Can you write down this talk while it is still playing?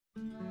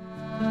Welcome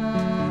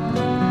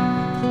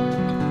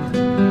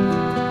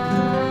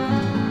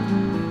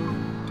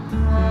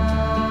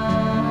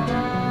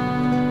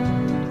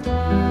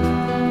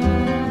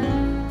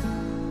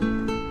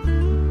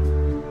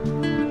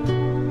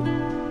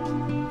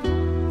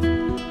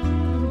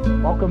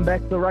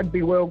back to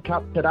Rugby World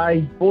Cup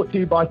Today, brought to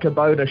you by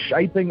Kubota,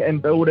 shaping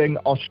and building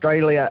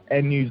Australia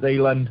and New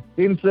Zealand.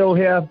 Ben Sill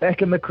here,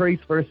 back in the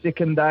crease for a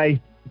second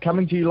day,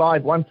 coming to you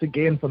live once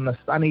again from the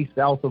sunny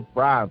south of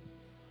France.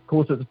 Of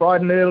course, it's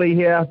bright and early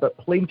here, but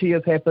plenty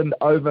has happened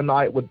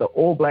overnight with the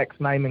All Blacks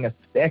naming a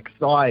stacked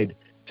side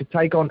to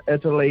take on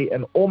Italy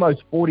in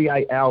almost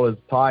 48 hours'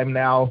 time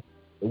now.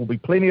 There will be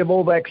plenty of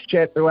All Blacks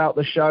chat throughout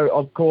the show,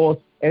 of course,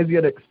 as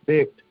you'd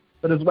expect.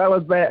 But as well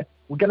as that,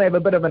 we're going to have a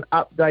bit of an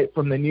update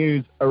from the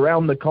news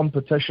around the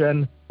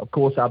competition. Of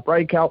course, our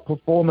breakout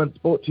performance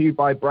brought to you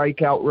by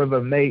Breakout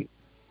River Meat.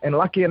 And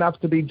lucky enough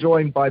to be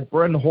joined by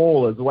Bryn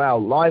as well,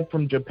 live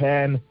from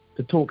Japan,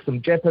 to talk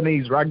some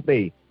Japanese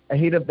rugby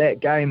ahead of that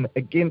game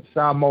against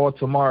Samoa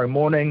tomorrow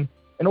morning,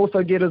 and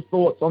also get his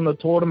thoughts on the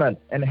tournament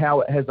and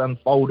how it has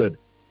unfolded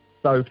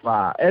so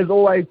far. As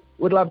always,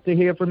 we'd love to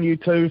hear from you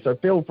too, so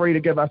feel free to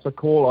give us a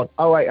call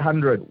on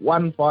 0800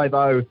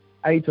 150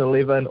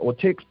 811 or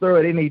text through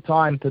at any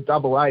time to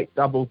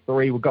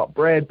 8833. We've got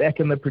Brad back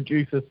in the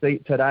producer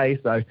seat today,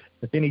 so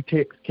if any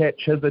texts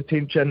catch his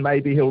attention,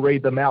 maybe he'll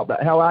read them out.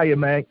 But how are you,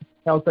 mate?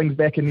 How's things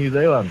back in New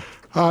Zealand?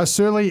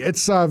 Surly,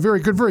 it's very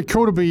good, very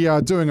cool to be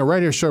doing a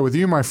radio show with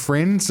you, my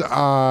friends,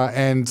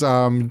 and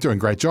doing a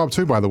great job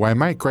too, by the way,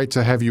 mate. Great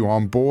to have you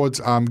on board.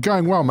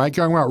 Going well, mate,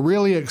 going well.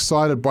 Really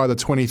excited by the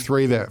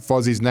 23 that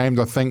Fozzie's named.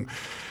 I think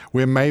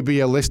we're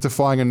maybe a Lester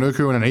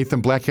Flying-Anuku and an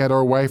Ethan Blackadder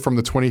away from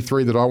the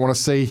 23 that I want to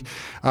see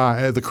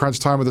at the crunch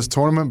time of this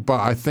tournament,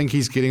 but I think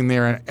he's getting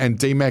there, and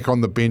D-Mac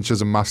on the bench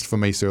is a must for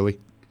me, Surly.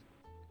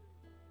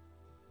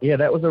 Yeah,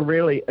 that was a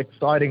really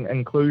exciting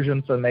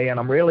inclusion for me, and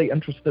I'm really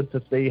interested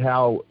to see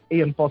how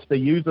Ian Foster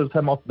uses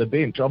him off the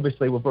bench.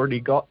 Obviously, we've already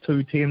got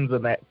 2 10s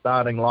in that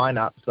starting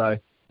lineup, so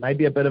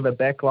maybe a bit of a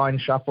backline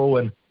shuffle,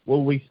 and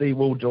will we see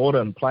Will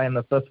Jordan playing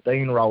the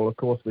 15 role? Of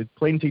course, there's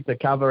plenty to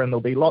cover, and there'll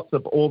be lots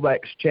of All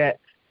Blacks chat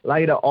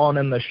later on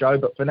in the show.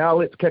 But for now,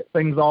 let's kick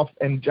things off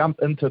and jump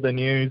into the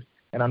news.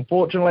 And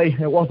unfortunately,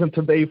 it wasn't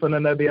to be for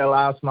Namibia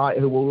last night,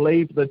 who will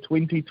leave the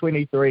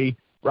 2023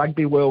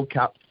 Rugby World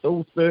Cup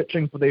still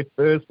searching for their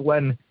first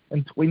win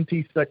in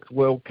 26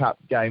 World Cup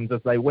games as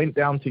they went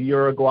down to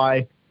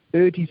Uruguay,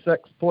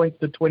 36 points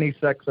to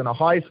 26 in a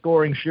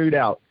high-scoring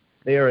shootout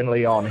there in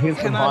Leon. Here's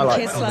some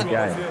highlights from the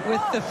game. With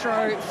the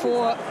throw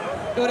for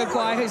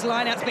Uruguay, whose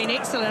line-out's been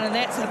excellent, and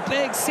that's a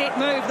big set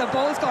move. The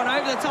ball's gone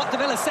over the top to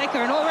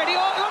Villaseca, and already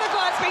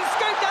Uruguay's been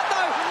scooped up,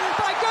 though,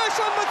 by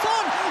Gershon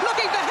Maton,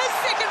 looking for his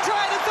second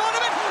try of the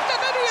tournament.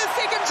 Namibia's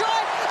second try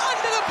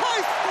under the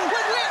post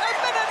with a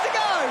minute to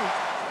go.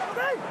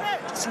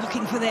 Just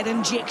looking for that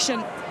injection,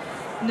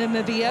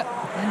 Namibia.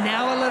 And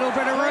now a little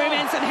bit of room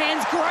and some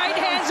hands, great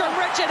hands from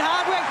Richard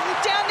Hardwick.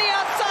 Down the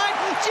outside,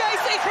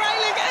 JC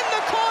Kralik in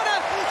the corner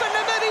for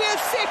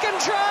Namibia's second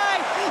try.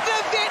 The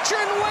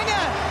veteran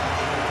winger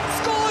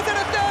scores in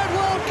a third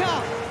World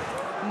Cup.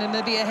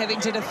 Namibia having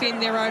to defend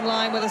their own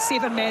line with a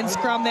 7-man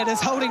scrum that is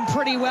holding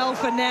pretty well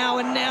for now.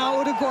 And now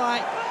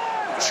Uruguay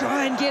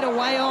try and get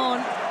away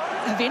on.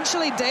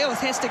 Eventually Dios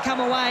has to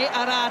come away.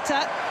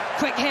 Arata,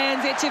 quick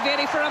hands,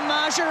 Echeverri for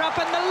Amaja up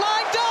in the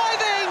line,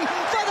 diving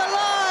for the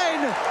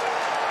line.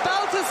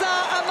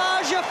 Baltasar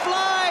Amaja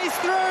flies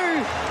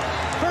through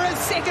for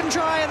his second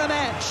try of the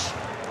match.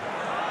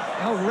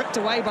 Oh, ripped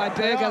away by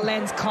Berger,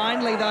 lands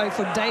kindly though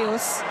for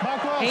Deus.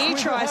 He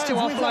tries to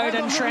offload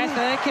in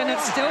traffic, and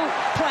it's still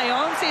play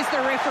on, says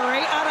the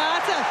referee.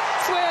 Arata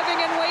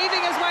swerving and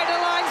weaving his way to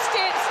the line,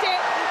 step,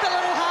 the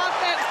little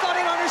halfback's got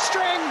it on a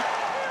string.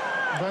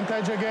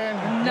 Advantage again.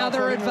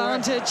 Another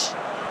advantage.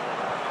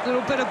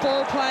 Little bit of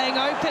ball playing,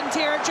 open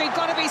territory,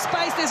 got to be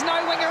space, there's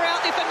no winger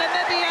out there for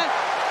Namibia.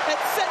 It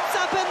sits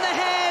up in the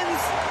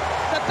hands,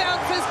 the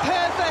bounce is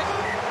perfect.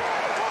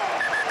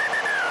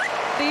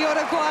 The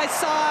Uruguay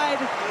side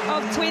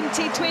of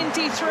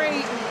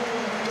 2023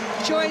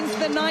 joins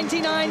the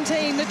 99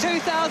 team, the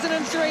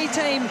 2003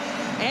 team,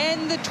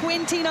 and the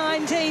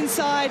 2019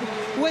 side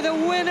with a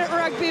win at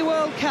Rugby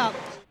World Cup.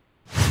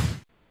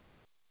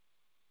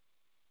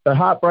 The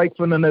heartbreak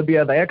for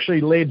Namibia, they actually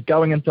led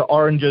going into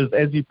oranges,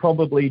 as you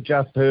probably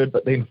just heard,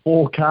 but then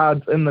 4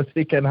 cards in the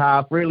second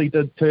half really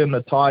did turn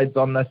the tides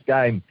on this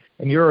game,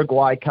 and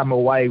Uruguay come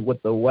away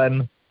with the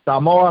win.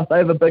 Samoa, they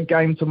have a big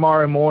game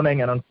tomorrow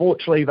morning, and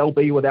unfortunately they'll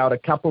be without a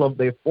couple of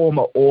their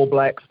former All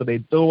Blacks for their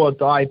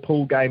do-or-die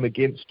pool game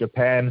against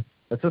Japan.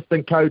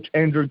 Assistant coach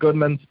Andrew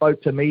Goodman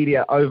spoke to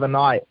media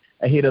overnight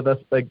ahead of this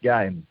big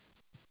game.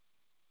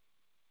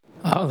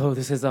 Hello,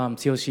 this is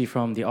Tioshi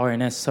from the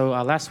RNS. So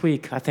last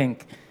week, I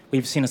think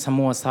we've seen a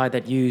Samoa side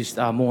that used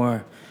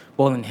more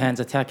ball in hands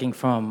attacking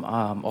from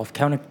off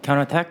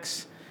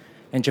counterattacks.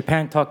 And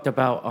Japan talked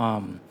about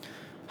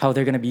how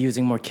they're going to be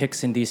using more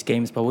kicks in these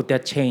games. But would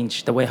that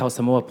change the way how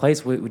Samoa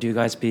plays? Would you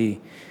guys be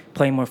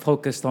play more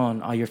focused on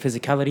your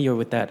physicality, or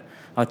would that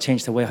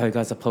change the way how you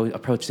guys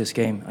approach this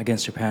game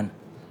against Japan?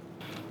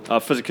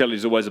 Physicality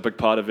is always a big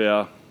part of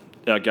our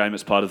game.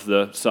 It's part of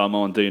the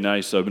Samoan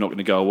DNA, so we're not going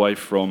to go away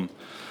from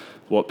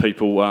what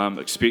people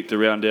expect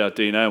around our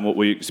DNA and what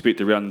we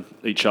expect around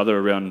each other,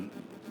 around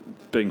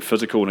being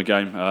physical in a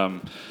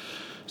game.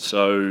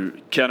 So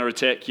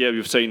counter-attack,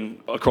 we've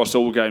seen across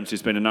all games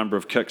there's been a number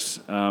of kicks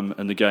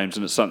in the games,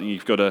 and it's something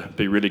you've got to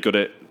be really good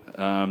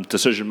at.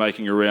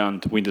 Decision-making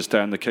around when to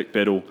stay in the kick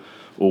battle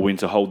or when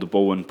to hold the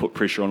ball and put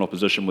pressure on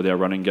opposition with our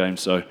running game.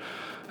 So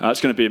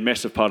it's going to be a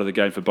massive part of the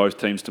game for both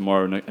teams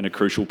tomorrow, and a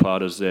crucial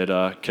part is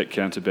that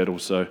kick-counter battle.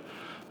 So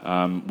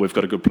we've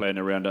got a good plan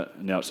around it,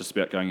 and now it's just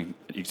about going and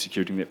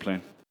executing that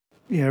plan.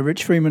 Yeah,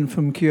 Rich Freeman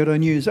from Kyoto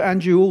News.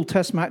 Andrew, all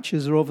test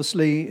matches are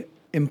obviously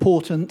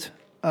important,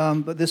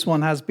 but this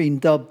one has been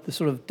dubbed the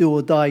sort of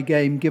do-or-die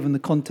game given the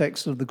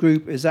context of the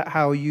group. Is that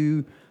how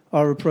you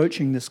are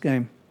approaching this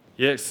game?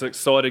 Yeah, it's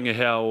exciting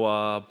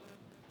how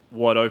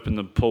wide open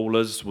the pool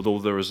is with all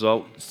the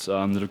results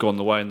that have gone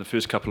the way in the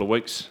first couple of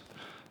weeks.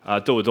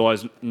 Do-or-die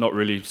is not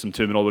really some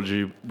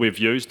terminology we've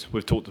used.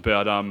 We've talked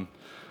about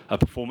a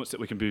performance that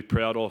we can be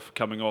proud of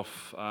coming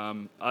off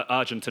an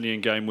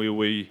Argentinian game where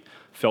we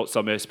felt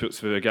some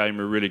aspects of our game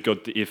were really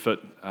good, the effort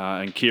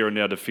and care in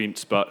our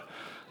defence, but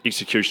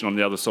execution on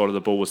the other side of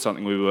the ball was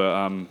something we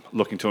were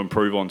looking to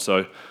improve on.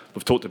 So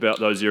we've talked about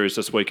those areas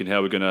this week and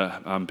how we're going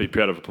to be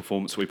proud of a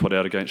performance we put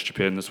out against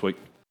Japan this week.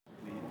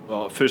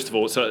 Well, first of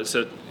all, it's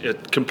a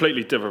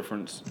completely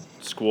different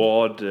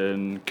squad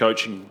and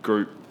coaching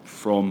group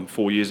from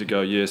 4 years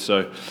ago.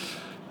 So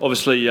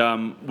obviously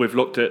we've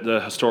looked at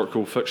the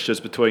historical fixtures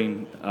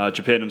between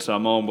Japan and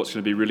Samoa and what's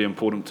going to be really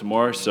important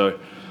tomorrow. So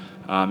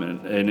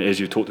and as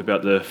you talked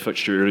about the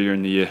fixture earlier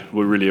in the year,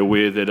 we're really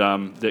aware that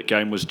that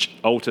game was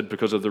altered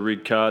because of the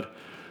red card.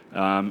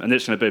 And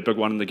that's going to be a big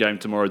one in the game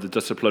tomorrow, the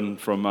discipline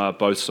from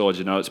both sides.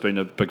 It's been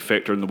a big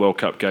factor in the World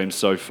Cup games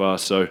so far.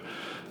 So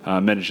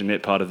managing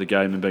that part of the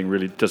game and being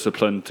really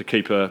disciplined to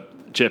keep a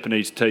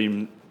Japanese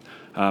team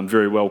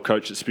very well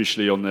coached,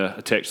 especially on the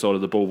attack side of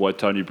the ball by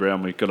Tony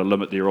Brown. We've got to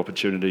limit their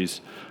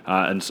opportunities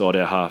inside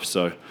our half.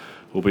 So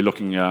we'll be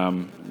looking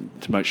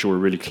to make sure we're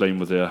really clean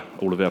with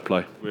all of our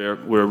play.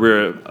 We're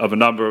aware of a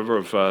number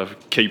of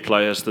key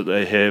players that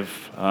they have.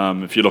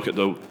 If you look at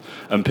the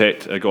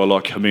impact a guy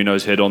like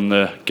Himeno's had on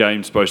the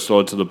games, both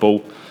sides of the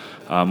ball,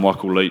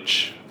 Michael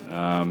Leach,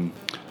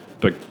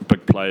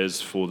 big players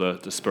for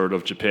the spirit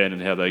of Japan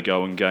and how they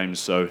go in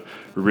games. So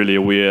we're really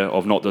aware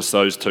of not just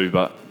those two,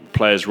 but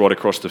players right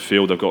across the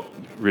field. They've got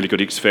really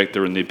good X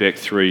factor in their back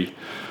three.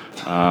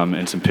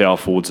 And some power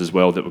forwards as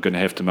well that we're going to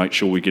have to make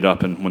sure we get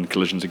up and win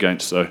collisions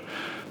against. So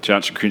to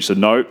answer your question,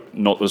 no,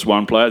 not this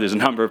one player. There's a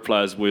number of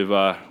players we've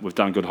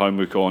done good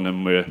homework on,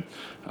 and we're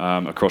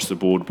across the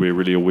board we're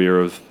really aware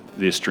of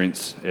their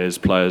strengths as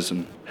players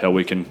and how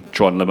we can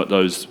try and limit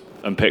those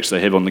impacts they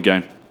have on the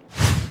game.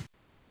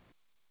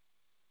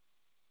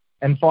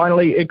 And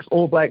finally,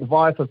 ex-All Black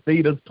vie for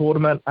Feeders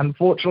tournament.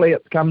 Unfortunately,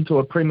 it's come to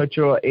a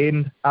premature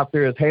end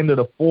after he was handed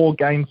a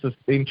 4-game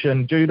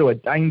suspension due to a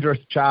dangerous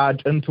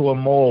charge into a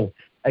maul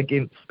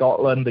against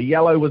Scotland. The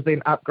yellow was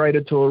then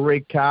upgraded to a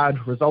red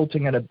card,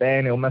 resulting in a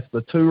ban. He'll miss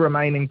the 2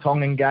 remaining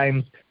Tongan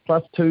games,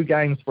 plus 2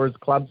 games for his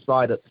club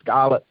side at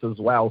Scarlets as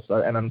well. So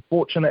an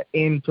unfortunate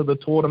end to the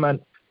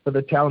tournament for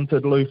the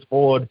talented loose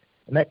forward,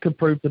 and that could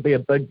prove to be a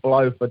big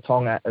blow for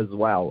Tonga as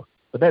well.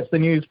 But that's the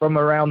news from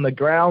around the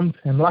ground.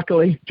 And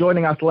luckily,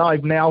 joining us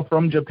live now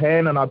from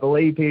Japan, and I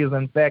believe he is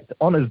in fact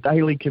on his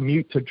daily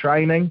commute to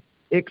training,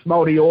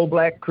 ex-Māori All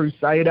Black,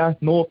 Crusader,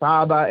 North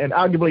Harbour, and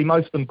arguably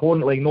most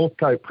importantly,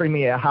 Northcote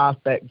Premier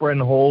halfback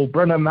Bryn Hall.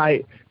 Bryn,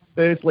 mate,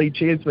 firstly,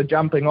 cheers for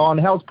jumping on.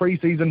 How's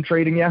pre-season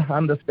treating you? I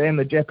understand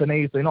the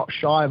Japanese, they're not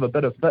shy of a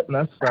bit of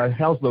fitness, so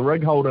how's the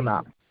rig holding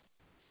up?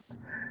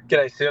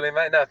 G'day, Shirley,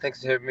 mate. No,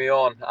 thanks for having me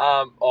on.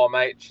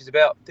 Mate, she's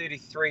about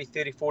 33,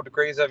 34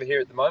 degrees over here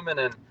at the moment,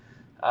 and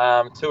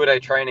 2-a-day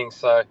training,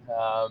 so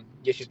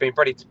she's been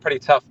pretty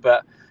tough,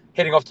 but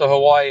heading off to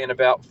Hawaii in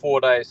about 4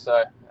 days,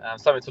 so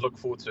something to look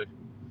forward to.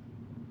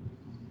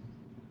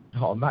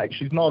 Oh mate,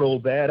 she's not all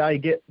bad, eh?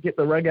 Get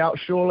the rig out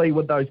surely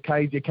with those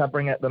Ks you're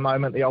covering at the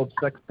moment. The old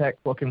 6-pack's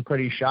looking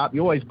pretty sharp.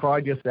 You always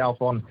pride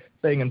yourself on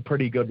being in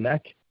pretty good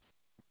nick.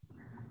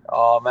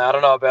 Oh man, I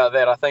don't know about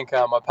that. I think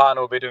my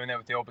partner will be doing that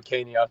with the old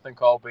bikini. I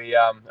think I'll be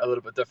a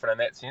little bit different in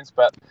that sense,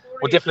 but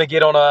we'll definitely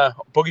get on a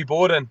boogie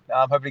board and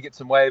hopefully get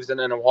some waves in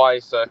Hawaii.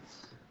 So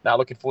now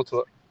looking forward to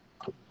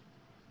it.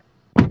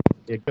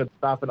 Yeah, good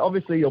stuff. And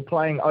obviously you're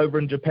playing over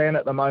in Japan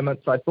at the moment,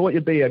 so I thought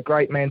you'd be a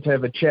great man to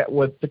have a chat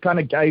with to kind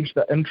of gauge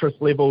the interest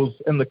levels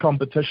in the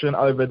competition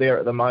over there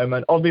at the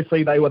moment.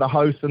 Obviously they were the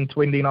hosts in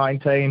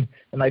 2019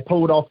 and they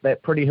pulled off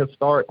that pretty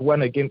historic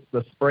win against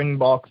the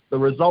Springboks. The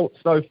results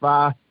so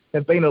far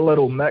have been a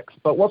little mixed,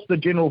 but what's the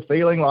general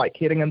feeling like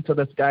heading into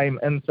this game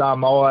in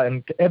Samoa,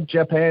 and have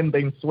Japan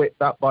been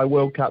swept up by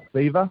World Cup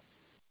fever?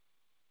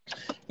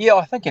 Yeah,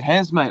 I think it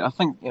has, mate. I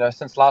think,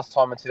 since last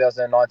time in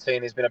 2019,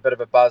 there's been a bit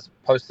of a buzz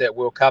post that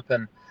World Cup,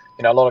 and,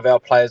 a lot of our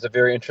players are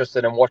very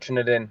interested in watching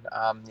it, and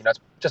it's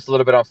just a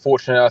little bit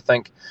unfortunate. I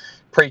think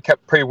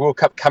pre-World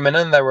Cup coming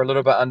in, they were a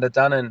little bit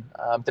underdone and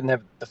didn't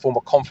have the form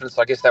of confidence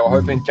I guess they were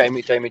hoping,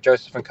 Jamie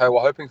Joseph and co were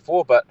hoping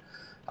for. But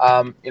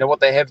what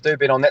they have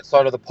been on that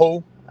side of the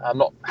pool.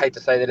 Hate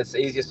to say that it's the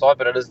easier side,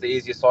 but it is the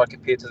easier side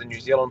compared to the New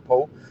Zealand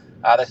pool.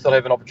 They still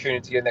have an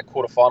opportunity to get in that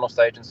quarter-final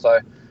stage, and so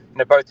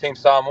both teams,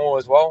 Samoa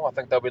as well, I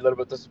think they'll be a little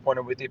bit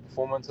disappointed with their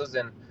performances,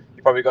 and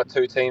you've probably got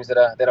two teams that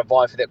are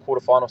vying for that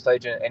quarter-final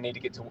stage and need to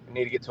get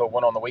to a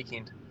win on the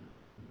weekend.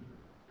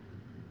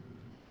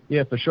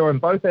 Yeah, for sure. And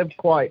both have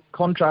quite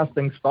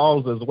contrasting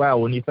styles as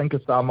well. When you think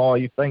of Samoa,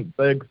 you think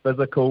big,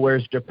 physical,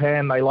 whereas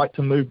Japan, they like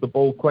to move the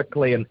ball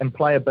quickly and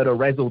play a bit of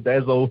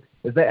razzle-dazzle.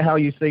 Is that how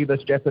you see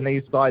this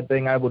Japanese side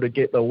being able to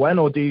get the win,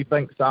 or do you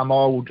think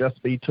Samoa will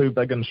just be too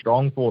big and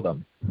strong for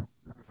them?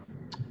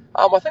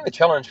 I think the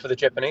challenge for the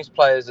Japanese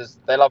players is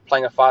they love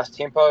playing a fast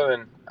tempo,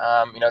 and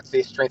it's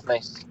their strength.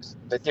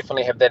 They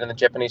definitely have that in the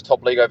Japanese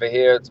top league over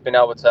here. It's been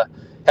able to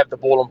have the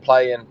ball in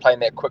play and play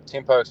in that quick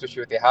tempo,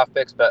 especially with their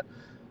halfbacks. But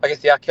I guess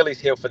the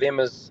Achilles heel for them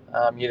is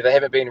they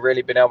haven't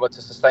really been able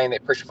to sustain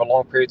that pressure for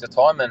long periods of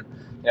time, and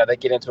they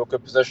get into a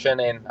good position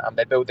and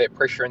they build that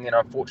pressure, and then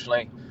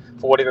unfortunately,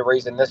 for whatever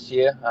reason this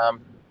year,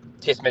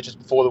 Test matches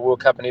before the World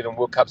Cup and even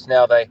World Cups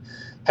now, they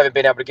haven't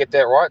been able to get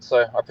that right.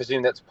 So I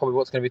presume that's probably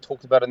what's going to be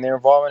talked about in their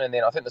environment. And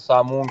then I think the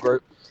Samoan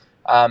group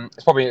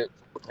is probably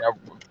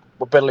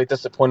were bitterly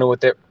disappointed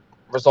with that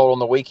result on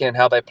the weekend and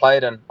how they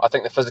played. And I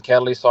think the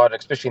physicality side,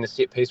 especially in the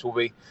set piece, will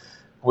be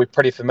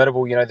pretty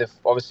formidable. They've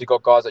obviously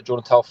got guys like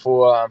Jordan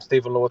Taufua,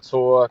 Stephen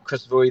Luatua,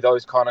 Chris Vui,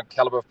 those kind of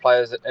caliber of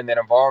players in that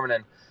environment.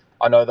 And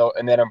I know that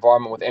in that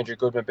environment with Andrew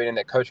Goodman being in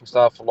that coaching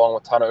staff along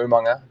with Tana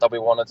Umanga, they'll be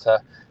wanting to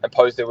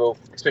impose their will,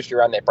 especially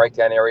around that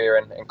breakdown area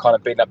and kind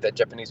of beating up that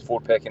Japanese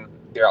forward pack and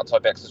their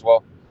outside backs as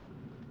well.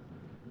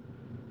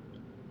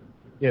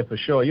 Yeah, for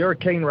sure. You're a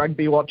keen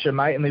rugby watcher,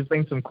 mate, and there's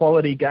been some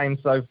quality games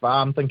so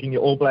far. I'm thinking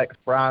your All Blacks,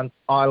 France,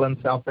 Ireland,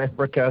 South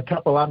Africa, a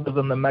couple others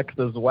in the mix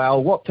as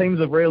well. What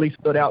teams have really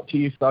stood out to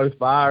you so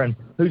far, and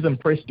who's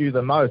impressed you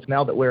the most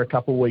now that we're a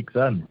couple weeks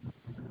in?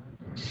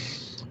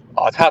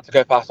 Oh, it's hard to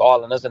go past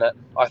Ireland, isn't it?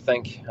 I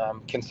think,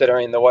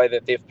 considering the way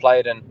that they've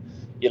played, and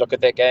you look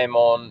at that game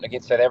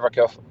against South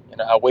Africa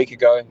a week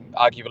ago,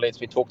 arguably it's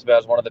been talked about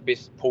as one of the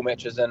best pool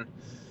matches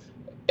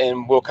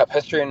in World Cup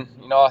history. And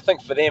I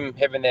think for them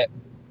having that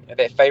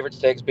favourite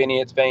stags,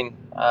 Benny, it's been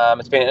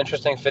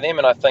interesting for them.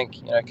 And I think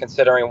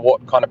considering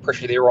what kind of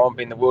pressure they're on,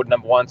 being the world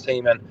 #1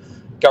 team and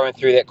going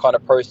through that kind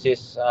of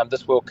process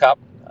this World Cup,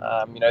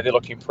 they're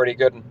looking pretty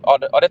good. And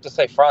I'd have to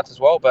say France as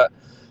well, but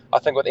I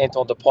think with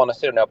Anton Dupont, I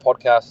said in our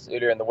podcast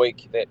earlier in the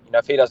week that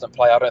if he doesn't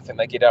play, I don't think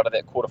they get out of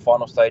that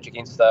quarter-final stage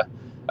against a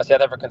South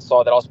African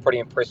side that I was pretty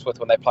impressed with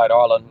when they played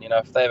Ireland.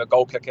 If they have a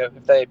goal kicker,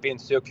 if they had Ben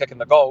Searle kicking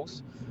the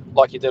goals,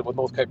 like he did with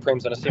North Cape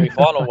Prems in a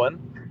semi-final win,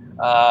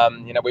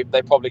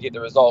 they probably get the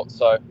result.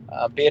 So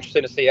be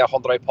interesting to see how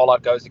Andre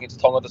Pollard goes against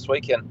Tonga this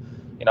week. And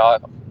I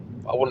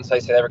wouldn't say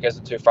South Africa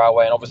isn't too far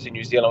away, and obviously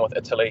New Zealand with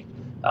Italy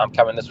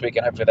coming this week,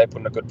 and hopefully they put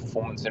in a good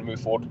performance and move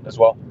forward as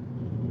well.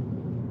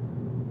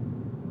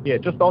 Yeah,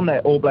 just on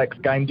that All Blacks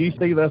game, do you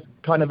see this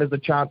kind of as a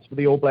chance for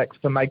the All Blacks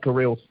to make a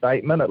real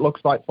statement? It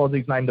looks like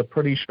Fozzie's named a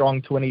pretty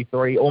strong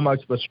 23,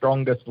 almost the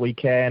strongest we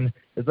can.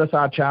 Is this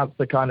our chance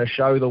to kind of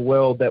show the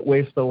world that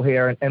we're still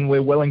here and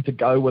we're willing to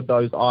go with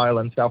those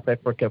Ireland, South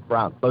Africa,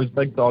 France, those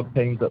big dog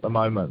teams at the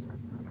moment?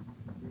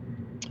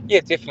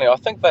 Yeah, definitely. I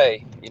think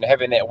they,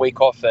 having that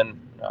week off and,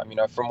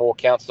 from all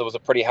accounts, it was a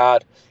pretty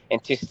hard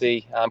and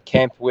testy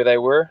camp where they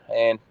were.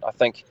 And I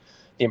think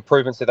the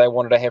improvements that they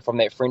wanted to have from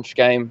that French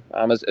game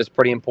is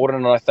pretty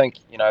important. And I think,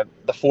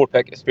 the forward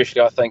pack,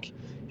 especially, I think,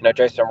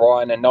 Jason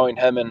Ryan and knowing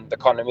him and the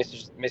kind of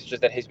messages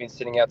that he's been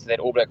sending out to that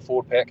All Black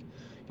forward pack,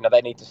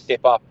 they need to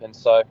step up. And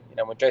so,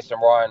 when Jason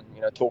Ryan,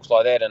 talks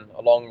like that and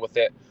along with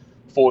that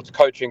forwards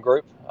coaching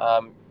group,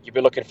 you'll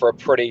be looking for a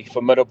pretty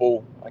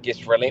formidable, I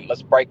guess,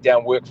 relentless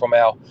breakdown work from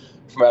our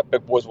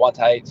big boys 1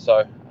 to 8.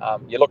 So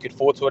you're looking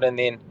forward to it. And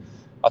then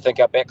I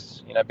think our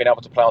backs, being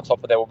able to play on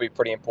top of that will be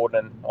pretty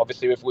important. And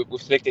obviously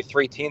we've selected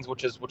 3 10s,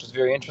 which is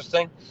very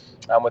interesting.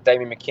 With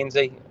Damien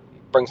McKenzie,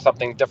 brings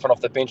something different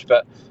off the bench.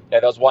 But there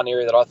was one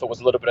area that I thought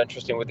was a little bit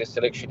interesting with their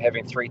selection,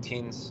 having 3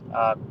 10s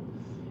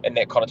in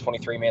that kind of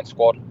 23-man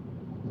squad.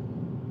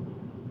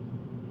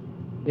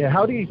 Yeah,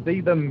 how do you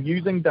see them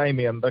using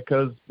Damien?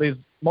 Because there's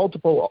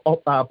multiple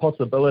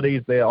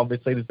possibilities there.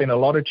 Obviously, there's been a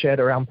lot of chat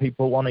around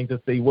people wanting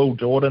to see Will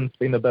Jordan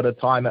spend a bit of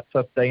time at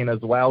 15 as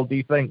well. Do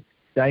you think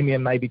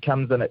Damien maybe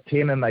comes in at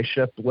 10 and they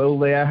shift Will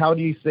there? How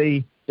do you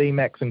see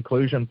D-Mac's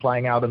inclusion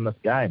playing out in this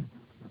game?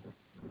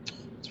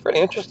 It's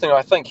really interesting.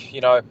 I think,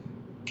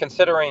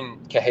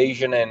 considering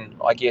cohesion and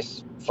I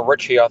guess for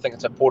Richie, I think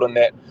it's important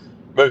that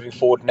moving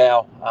forward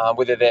now,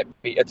 whether that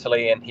be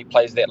Italy and he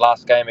plays that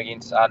last game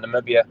against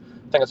Namibia,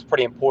 I think it's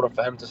pretty important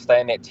for him to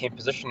stay in that 10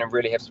 position and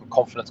really have some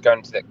confidence going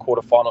into that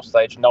quarter-final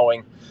stage,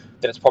 knowing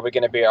that it's probably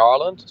going to be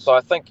Ireland. So I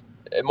think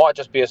it might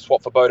just be a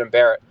swap for Beauden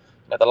Barrett.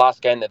 The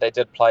last game that they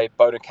did play,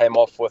 Beauden came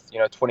off with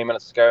 20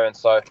 minutes to go, and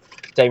so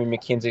Damien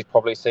McKenzie's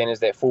probably seen as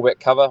that fullback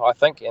cover, I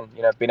think, and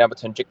being able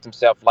to inject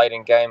himself late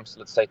in games,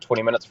 let's say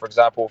 20 minutes, for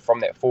example, from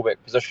that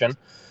fullback position,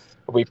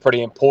 will be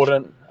pretty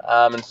important.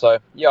 And so,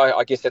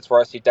 I guess that's where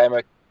I see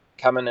Damo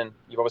coming, and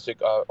you've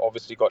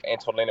obviously got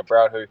Anton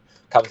Leonard-Brown, who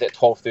covers that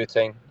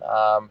 12-13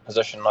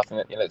 position. And I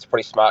think that it's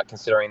pretty smart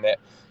considering that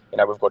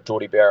we've got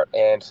Geordie Barrett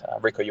and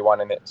Rieko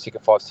Ioane in that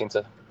second 5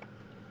 centre.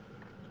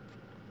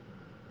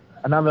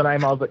 Another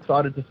name I was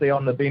excited to see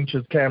on the bench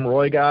is Cam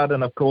Roigard,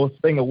 and of course,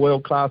 being a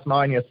world-class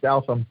 9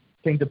 yourself, I'm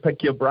keen to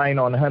pick your brain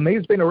on him.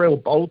 He's been a real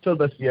bolter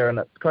this year, and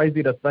it's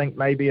crazy to think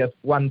maybe if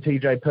one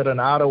TJ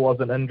Piranata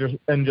wasn't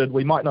injured,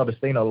 we might not have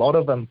seen a lot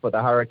of him for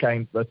the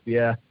Hurricanes this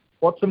year.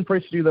 What's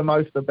impressed you the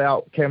most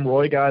about Cam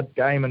Roigard's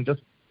game and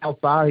just how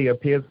far he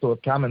appears to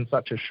have come in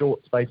such a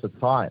short space of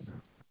time?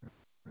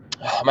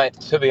 Oh, mate,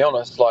 to be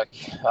honest,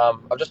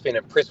 I've just been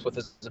impressed with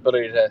his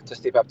ability to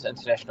step up to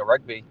international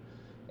rugby.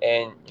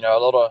 And, a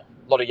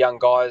lot of young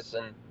guys,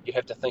 and you'd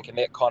have to think in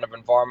that kind of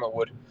environment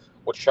would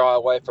shy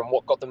away from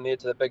what got them there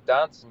to the big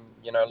dance. And,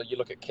 you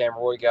look at Cam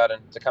Roigard,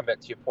 and to come back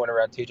to your point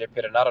around TJ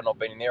Perenara not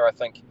being there, I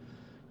think,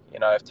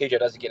 if TJ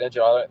doesn't get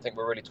injured, I don't think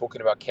we're really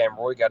talking about Cam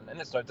Roigard.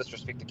 And it's no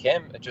disrespect to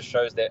Cam. It just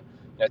shows that,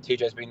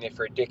 TJ's been there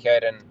for a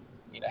decade and,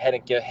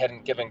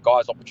 hadn't given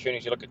guys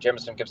opportunities. You look at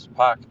Jamison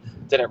Gibson-Park,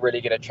 didn't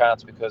really get a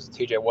chance because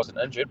TJ wasn't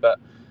injured. But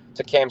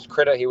to Cam's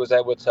credit, he was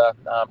able to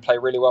play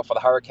really well for the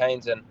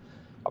Hurricanes, and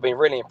I've been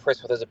really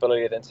impressed with his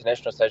ability at the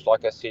international stage.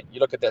 Like I said, you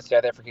look at that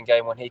South African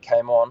game when he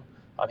came on,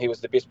 he was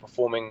the best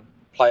performing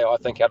player, I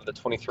think, out of the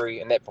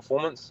 23 in that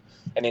performance.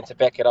 And then to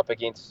back it up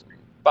against,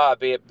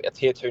 be a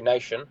Tier 2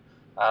 nation,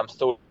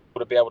 still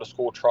to be able to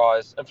score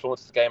tries,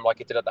 influence the game like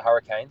he did at the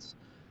Hurricanes,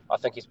 I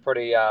think he's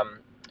pretty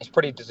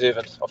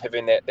deserving of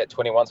having that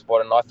 21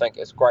 spot. And I think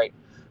it's great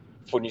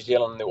for New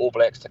Zealand and the All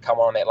Blacks to come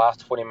on in that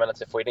last 20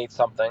 minutes if we need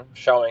something,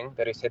 showing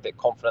that he's had that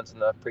confidence in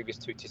the previous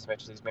 2 test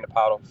matches he's been a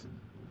part of.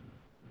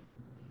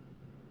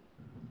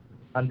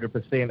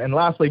 100%. And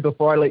lastly,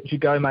 before I let you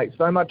go, mate,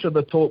 so much of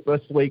the talk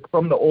this week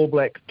from the All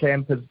Blacks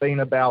camp has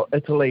been about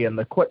Italy and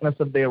the quickness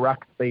of their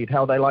ruck speed,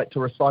 how they like to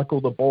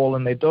recycle the ball,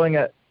 and they're doing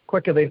it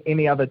quicker than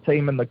any other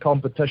team in the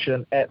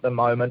competition at the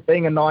moment.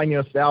 Being a 9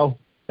 yourself,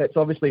 that's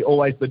obviously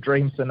always the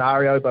dream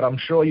scenario, but I'm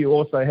sure you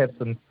also have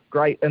some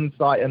great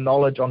insight and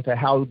knowledge onto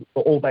how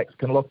the All Blacks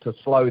can look to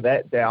slow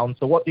that down.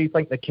 So what do you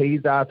think the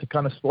keys are to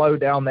kind of slow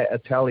down that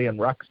Italian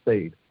ruck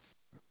speed?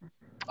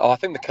 I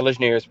think the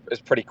collision area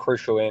is pretty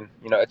crucial, and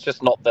it's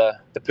just not the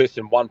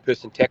one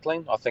person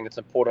tackling. I think it's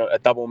important a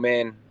double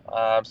man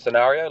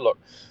scenario. Look,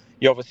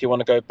 you obviously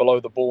want to go below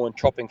the ball and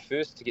chopping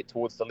first to get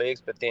towards the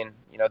legs, but then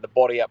the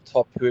body up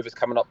top, whoever's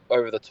coming up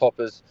over the top,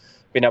 is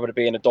being able to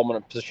be in a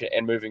dominant position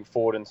and moving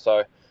forward. And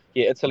so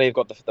Italy have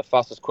got the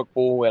fastest quick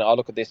ball, and I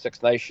look at their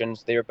Six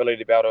Nations, their ability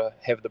to be able to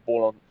have the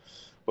ball on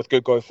with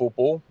good go full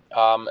ball.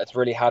 It's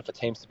really hard for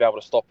teams to be able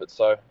to stop it.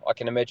 So I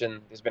can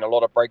imagine there's been a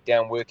lot of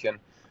breakdown work, and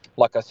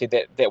like I said,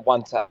 that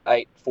 1 to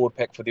 8 forward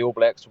pack for the All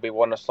Blacks will be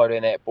wanting to slow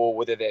down that ball,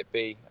 whether that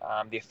be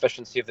the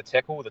efficiency of the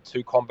tackle, the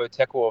 2 combo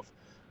tackle of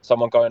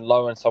someone going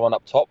low and someone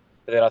up top.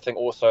 But then I think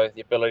also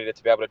the ability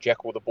to be able to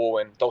jackal the ball,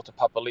 and Dalton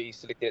Papali'i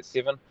selected at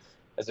 7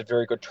 is a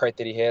very good trait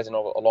that he has, and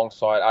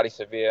alongside Adi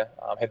Severe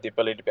have the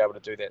ability to be able to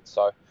do that.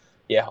 So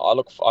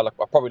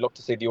I probably look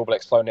to see the All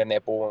Blacks slowing down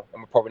that ball,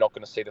 and we're probably not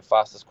going to see the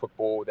fastest quick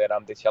ball that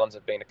the Italians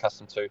have been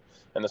accustomed to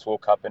in this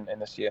World Cup and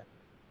this year.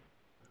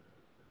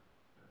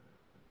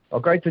 Well,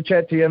 great to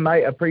chat to you,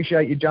 mate.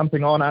 Appreciate you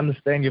jumping on. I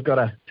understand you've got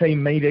a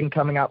team meeting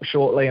coming up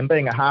shortly, and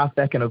being a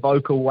halfback and a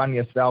vocal one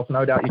yourself,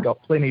 no doubt you've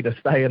got plenty to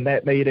say in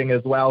that meeting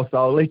as well. So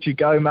I'll let you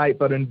go, mate,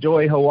 but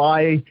enjoy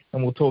Hawaii,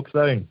 and we'll talk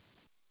soon.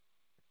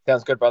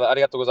 Sounds good, brother.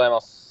 Arigato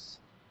gozaimasu.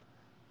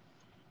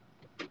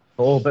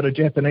 Oh, a bit of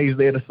Japanese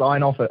there to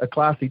sign off. A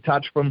classy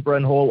touch from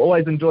Bryn Hall.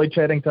 Always enjoy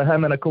chatting to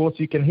him, and of course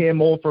you can hear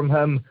more from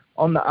him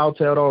on the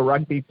Aotearoa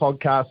Rugby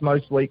podcast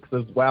most weeks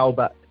as well.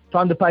 But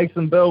time to pay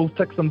some bills,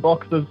 tick some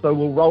boxes, so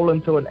we'll roll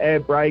into an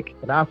air break,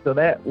 and after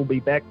that we'll be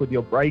back with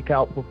your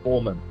breakout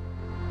performance.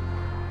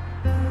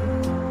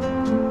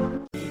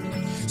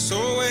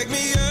 So wake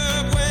me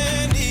up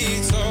when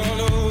it's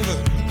all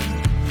over,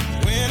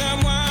 when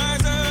I'm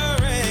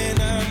wiser and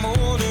I'm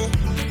older.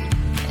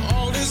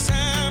 All this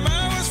time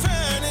I was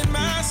finding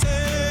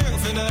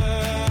myself, and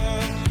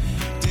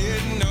I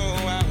didn't know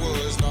I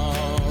was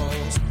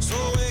lost. So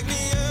wake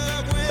me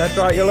up when... That's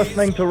right, you're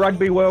listening to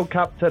Rugby World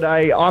Cup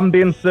Today. I'm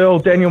Ben Searle.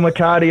 Daniel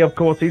McCarty, of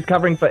course, he's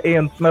covering for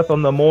Ian Smith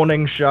on the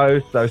morning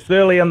show. So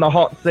Searley in the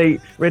hot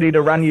seat, ready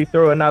to run you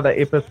through another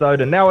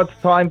episode. And now it's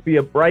time for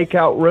your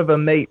Breakout River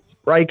Meats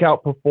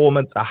breakout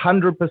performance,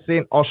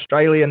 100%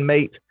 Australian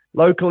meat,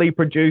 locally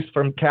produced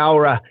from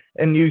Cowra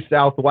in New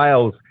South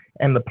Wales.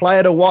 And the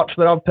player to watch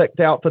that I've picked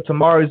out for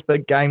tomorrow's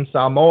big game,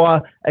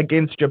 Samoa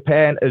against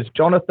Japan, is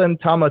Jonathan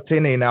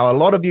Tamatini. Now, a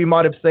lot of you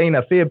might have seen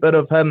a fair bit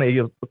of him. He,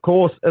 of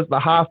course, is the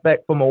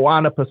halfback for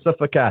Moana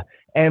Pacifica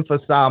and for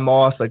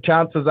Samoa. So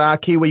chances are,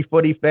 Kiwi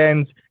footy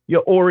fans,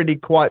 you're already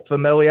quite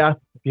familiar.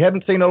 If you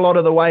haven't seen a lot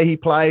of the way he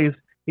plays,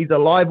 he's a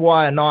live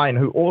wire 9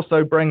 who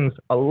also brings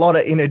a lot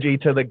of energy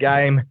to the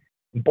game.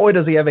 Boy,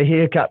 does he have a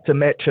haircut to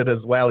match it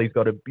as well. He's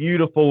got a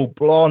beautiful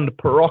blonde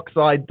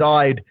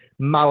peroxide-dyed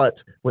mullet,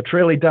 which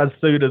really does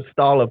suit his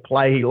style of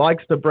play. He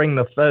likes to bring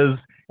the fizz,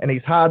 and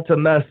he's hard to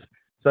miss,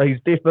 so he's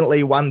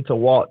definitely one to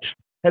watch.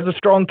 Has a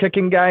strong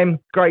kicking game,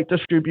 great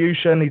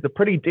distribution. He's a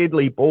pretty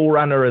deadly ball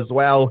runner as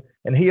well,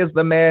 and he is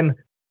the man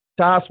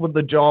tasked with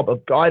the job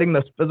of guiding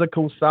this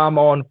physical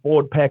Samoan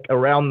forward pack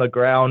around the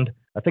ground.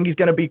 I think he's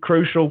going to be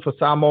crucial for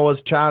Samoa's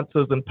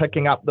chances in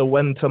picking up the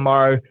win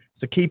tomorrow.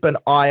 So keep an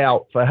eye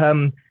out for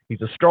him.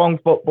 He's a strong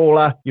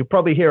footballer. You'll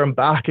probably hear him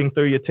barking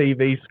through your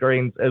TV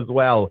screens as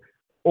well.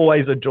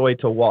 Always a joy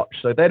to watch.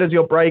 So that is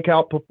your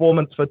breakout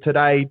performance for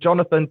today.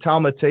 Jonathan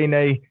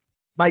Taumatini,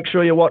 make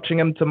sure you're watching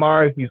him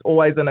tomorrow. He's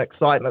always an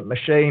excitement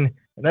machine.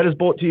 And that is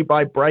brought to you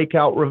by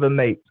Breakout River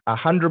Meat,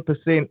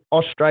 100%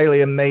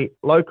 Australian meat,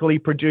 locally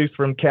produced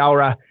from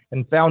Cowra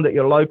and found at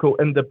your local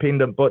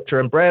independent butcher.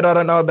 And Brad, I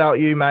don't know about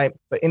you, mate,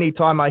 but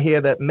anytime I hear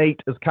that meat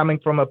is coming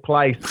from a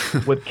place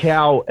with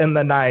cow in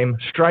the name,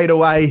 straight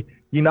away,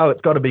 you know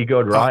it's got to be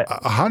good, right?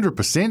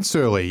 100%,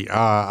 Surly.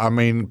 I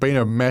mean, being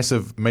a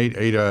massive meat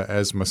eater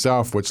as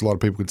myself, which a lot of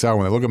people can tell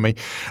when they look at me,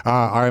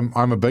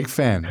 I'm a big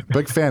fan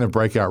of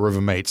Breakout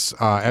River Meats.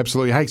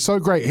 Absolutely. Hey, so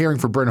great hearing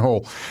from Bryn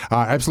Hall.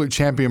 Absolute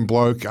champion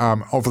bloke.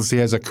 Obviously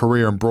has a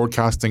career in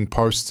broadcasting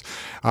post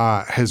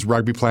his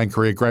rugby playing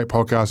career. Great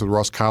podcast with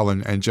Ross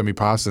Carlin and Jimmy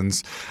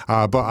Parsons.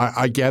 But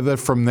I gather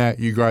from that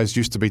you guys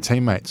used to be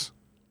teammates.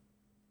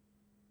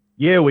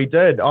 Yeah, we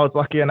did. I was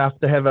lucky enough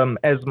to have him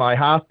as my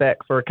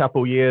halfback for a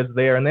couple years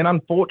there. And then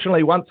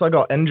unfortunately, once I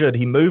got injured,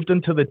 he moved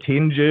into the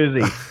 10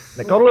 jersey. And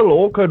it got a little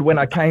awkward when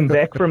I came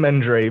back from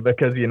injury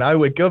because, you know,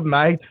 we're good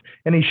mates.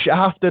 And he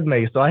shafted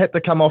me. So I had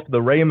to come off the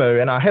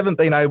Remu. And I haven't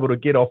been able to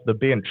get off the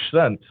bench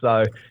since.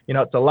 So, you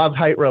know, it's a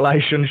love-hate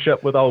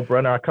relationship with old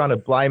Bryn. I kind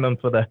of blame him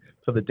for the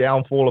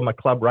downfall of my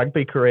club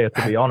rugby career,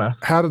 to be honest.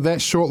 How did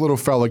that short little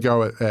fella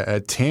go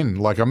at 10?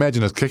 Like, I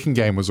imagine his kicking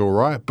game was all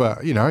right,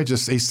 but, you know, he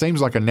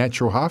seems like a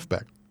natural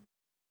halfback.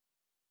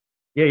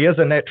 Yeah, he is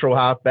a natural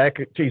halfback.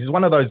 Geez, he's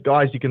one of those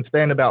guys you can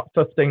stand about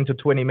 15 to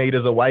 20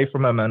 metres away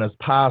from him, and his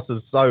pass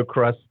is so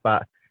crisp.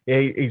 But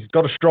yeah, he's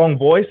got a strong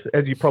voice,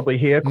 as you probably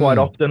hear quite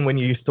often when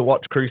you used to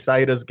watch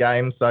Crusaders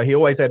games. So he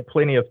always had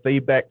plenty of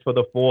feedback for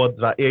the forwards.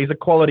 Yeah, he's a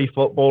quality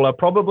footballer,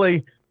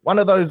 probably one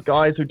of those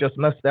guys who just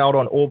missed out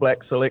on All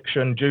Black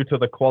selection due to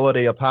the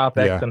quality of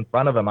halfbacks in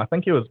front of him. I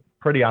think he was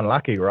pretty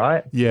unlucky,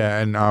 right? Yeah,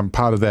 and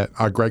part of that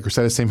great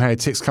Crusaders team. Hey, a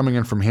text coming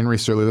in from Henry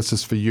Surly. This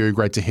is for you.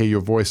 Great to hear your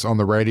voice on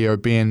the radio,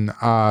 Ben.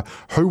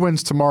 Who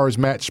wins tomorrow's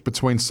match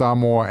between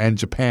Samoa and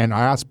Japan?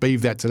 I asked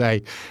Beav that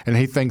today, and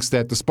he thinks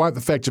that despite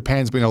the fact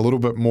Japan's been a little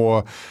bit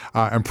more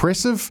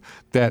impressive,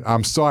 that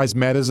size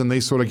matters in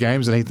these sort of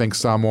games, and he thinks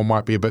Samoa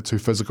might be a bit too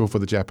physical for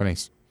the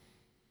Japanese.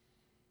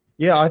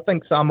 Yeah, I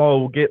think Samoa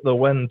will get the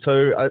win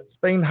too. It's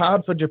been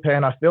hard for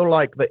Japan. I feel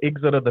like the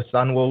exit of the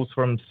Sunwolves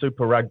from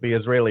Super Rugby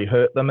has really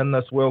hurt them in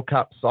this World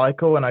Cup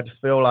cycle, and I just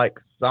feel like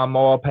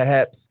Samoa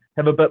perhaps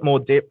have a bit more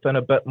depth and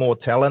a bit more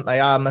talent. They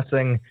are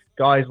missing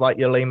guys like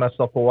Yalima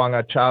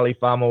Sopawanga, Charlie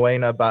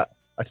Faumuina, but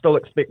I still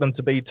expect them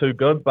to be too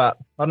good. But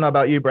I don't know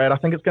about you, Brad. I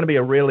think it's going to be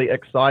a really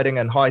exciting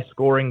and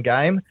high-scoring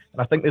game,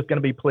 and I think there's going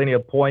to be plenty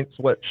of points,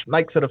 which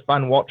makes it a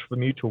fun watch for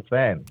mutual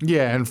fans.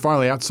 Yeah, and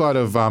finally, outside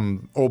of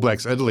All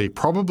Blacks Italy,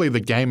 probably the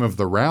game of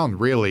the round,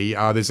 really.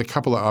 There's a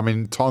couple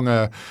of,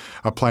 Tonga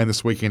are playing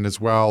this weekend as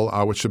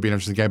well, which should be an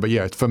interesting game. But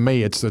yeah, for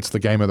me, it's the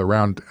game of the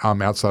round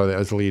outside of the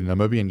Italy and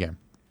Namibian game.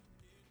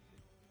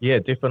 Yeah,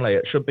 definitely.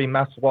 It should be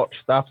must-watch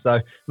stuff.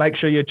 So make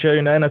sure you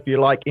tune in if you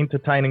like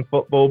entertaining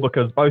football,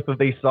 because both of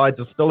these sides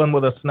are still in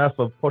with a sniff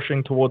of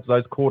pushing towards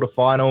those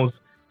quarterfinals.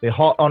 They're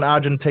hot on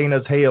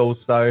Argentina's heels,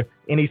 so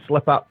any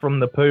slip-up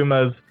from the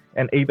Pumas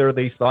and either of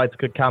these sides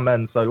could come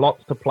in. So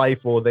lots to play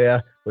for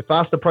there. We're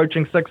fast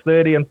approaching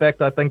 6:30. In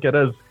fact, I think it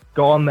is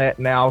gone that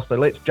now. So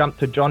let's jump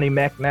to Johnny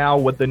Mack now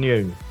with the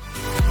news.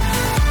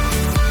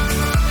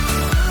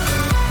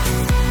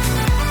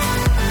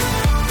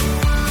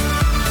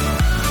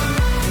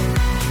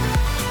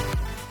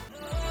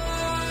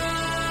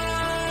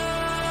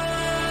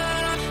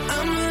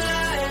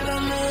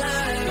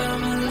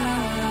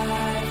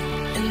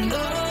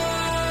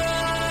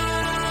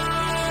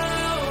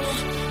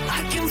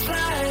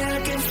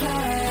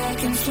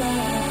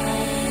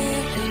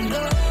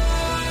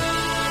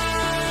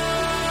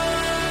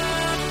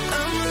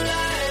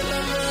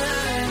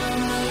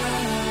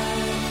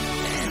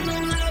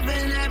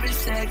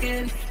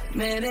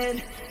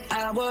 Minute,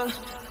 hour,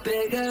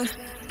 bigger,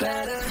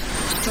 better,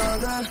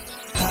 stronger,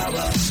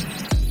 power.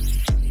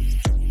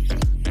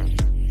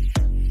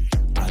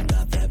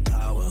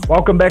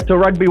 Welcome back to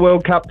Rugby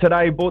World Cup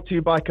Today, brought to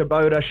you by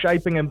Kubota,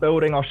 shaping and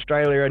building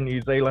Australia and New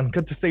Zealand.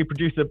 Good to see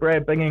producer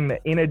Brad bringing the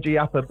energy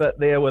up a bit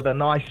there with a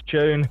nice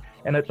tune.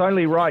 And it's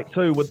only right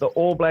too, with the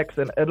All Blacks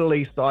and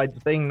Italy sides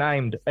being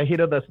named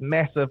ahead of this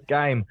massive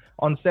game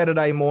on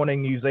Saturday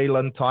morning New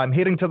Zealand time.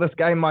 Heading to this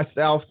game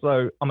myself,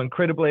 so I'm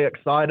incredibly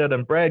excited.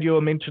 And Brad, you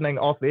were mentioning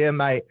off air,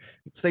 mate,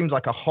 it seems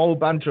like a whole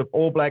bunch of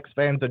All Blacks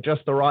fans are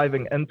just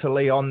arriving into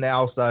Leon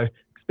now, so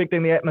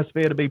expecting the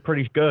atmosphere to be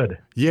pretty good.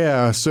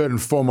 Yeah, a certain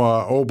former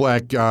All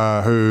Black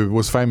who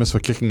was famous for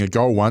kicking a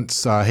goal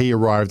once, he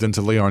arrived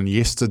into Leon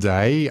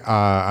yesterday.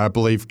 I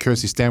believe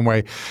Kirsty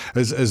Stanway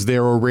is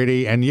there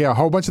already. And yeah, a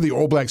whole bunch of the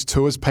All Blacks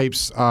tours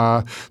peeps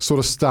are sort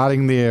of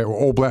starting their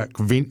All Black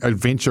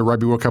adventure,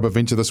 Rugby World Cup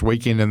adventure this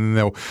weekend, and then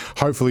they'll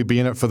hopefully be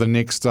in it for the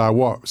next,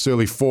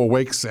 certainly 4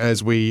 weeks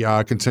as we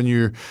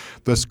continue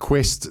this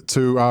quest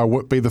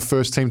to be the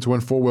first team to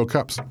win 4 World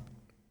Cups.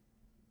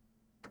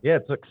 Yeah,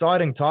 it's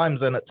exciting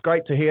times, and it's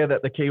great to hear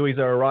that the Kiwis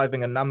are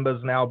arriving in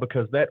numbers now,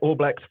 because that All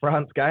Blacks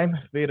France game,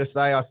 fair to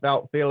say, I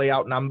felt fairly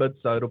outnumbered,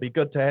 so it'll be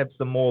good to have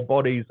some more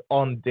bodies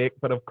on deck.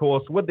 But of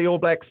course, with the All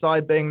Blacks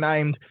side being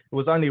named, it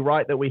was only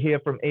right that we hear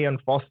from Ian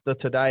Foster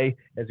today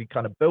as he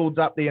kind of builds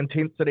up the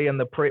intensity and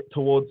the prep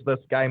towards this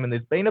game. And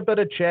there's been a bit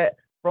of chat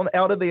from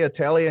out of the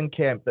Italian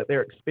camp that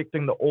they're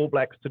expecting the All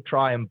Blacks to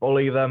try and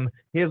bully them.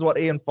 Here's what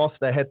Ian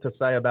Foster had to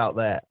say about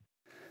that.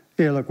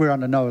 Yeah, look, we're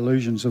under no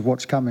illusions of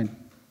what's coming.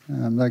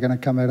 They're going to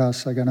come at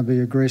us. They're going to be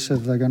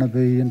aggressive. They're going to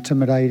be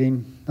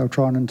intimidating. They'll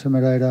try and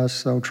intimidate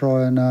us. They'll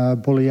try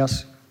and bully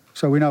us.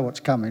 So we know what's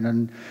coming,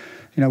 and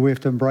we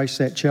have to embrace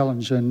that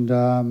challenge. And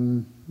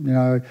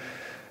I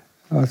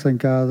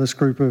think this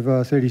group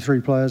of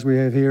 33 players we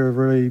have here have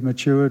really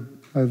matured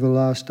over the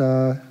last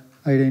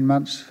 18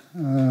 months.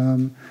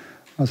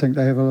 I think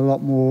they have a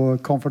lot more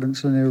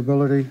confidence in their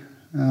ability.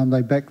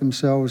 They back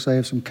themselves. They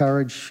have some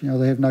courage.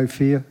 They have no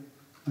fear.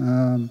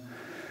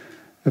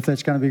 If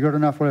that's going to be good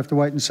enough, we'll have to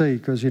wait and see,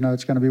 because,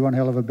 it's going to be one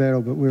hell of a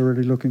battle, but we're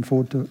really looking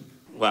forward to it.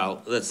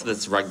 Well,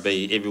 that's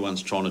rugby.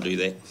 Everyone's trying to do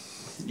that.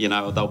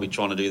 They'll be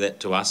trying to do that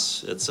to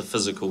us. It's a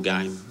physical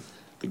game.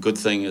 The good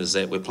thing is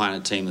that we're playing a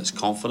team that's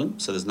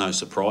confident, so there's no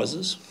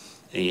surprises,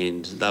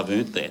 and they've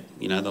earned that.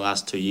 The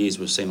last 2 years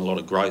we've seen a lot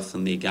of growth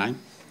in their game,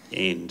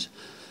 and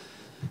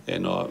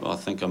I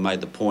think I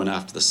made the point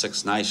after the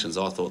Six Nations.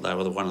 I thought they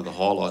were one of the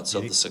highlights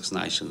of the Six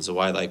Nations, the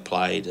way they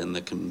played and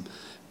the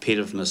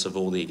competitiveness of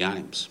all their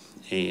games.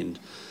 And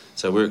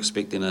so we're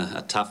expecting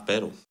a tough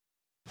battle.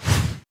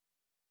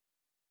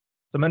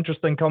 Some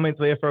interesting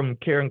comments there from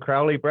Kieran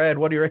Crowley. Brad,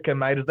 what do you reckon,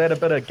 mate? Is that a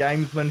bit of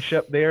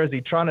gamesmanship there? Is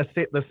he trying to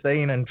set the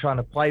scene and trying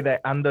to play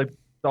that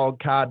underdog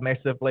card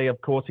massively?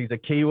 Of course, he's a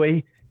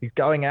Kiwi. He's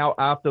going out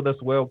after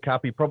this World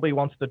Cup. He probably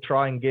wants to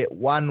try and get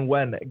one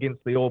win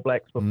against the All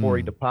Blacks before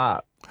he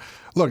departs.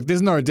 Look,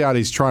 there's no doubt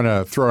he's trying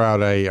to throw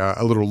out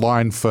a little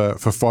line for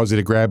Fozzie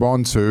to grab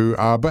onto.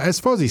 But as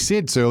Fozzie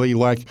said, Surly,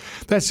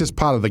 that's just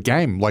part of the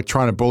game,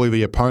 trying to bully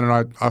the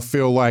opponent. I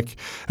feel like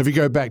if you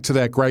go back to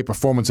that great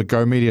performance at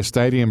Go Media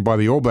Stadium by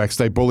the All Blacks,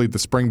 they bullied the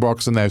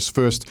Springboks in those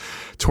first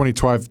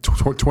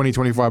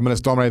 20-25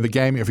 minutes, dominated the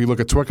game. If you look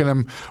at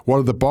Twickenham, what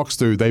did the Boks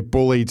do? They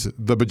bullied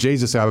the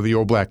bejesus out of the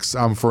All Blacks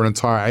for an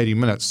entire 80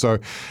 minutes. So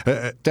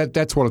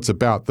that's what it's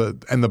about.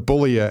 And the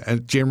bullier,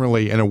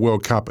 generally in a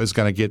World Cup, is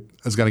going to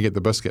get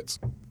the biscuits.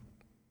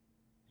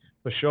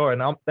 For sure,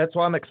 and that's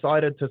why I'm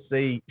excited to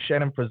see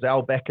Shannon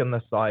Frizzell back in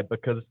the side,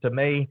 because to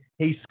me,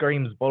 he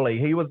screams bully.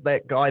 He was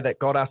that guy that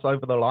got us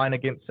over the line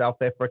against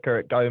South Africa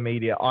at Go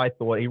Media, I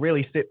thought. He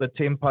really set the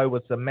tempo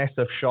with some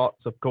massive shots.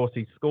 Of course,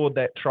 he scored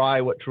that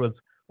try, which was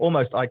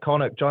almost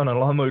iconic Jonah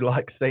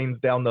Lomu-like scenes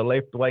down the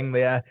left wing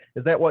there.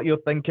 Is that what you're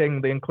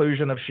thinking? The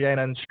inclusion of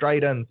Shannon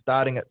straight in,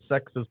 starting at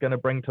 6, is going to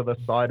bring to the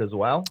side as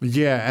well?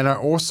 Yeah, and I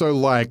also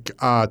like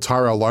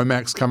Tyrell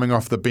Lomax coming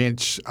off the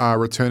bench,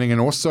 returning, and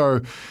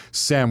also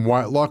Sam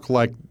Whitelock.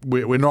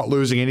 We're not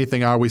losing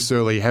anything, are we,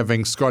 Surly?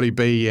 Having Scotty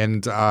B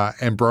and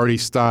Brody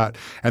start,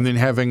 and then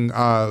having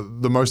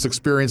the most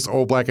experienced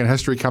All Black in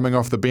history coming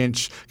off the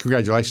bench.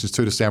 Congratulations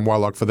to Sam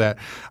Whitelock for that.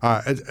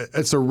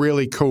 It's a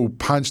really cool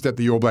punch that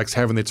the All Blacks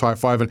have in their tight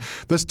 5. And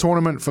this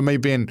tournament, for me,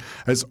 Ben,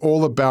 is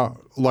all about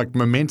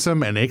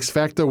momentum and X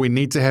factor. We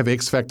need to have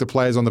X factor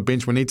players on the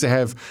bench. We need to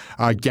have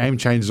game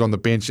changers on the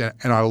bench. And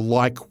I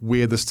like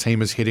where this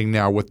team is heading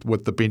now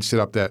with the bench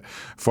setup that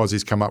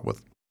Fozzie's come up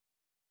with.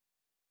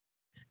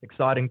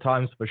 Exciting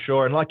times for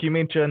sure. And like you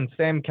mentioned,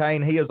 Sam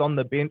Cane, he is on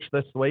the bench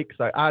this week.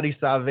 So Artie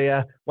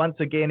Savea, once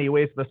again, he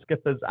wears the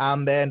skipper's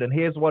armband. And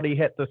here's what he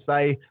had to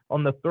say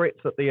on the threats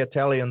that the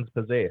Italians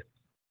possess.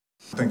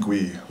 I think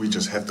we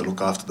just have to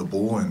look after the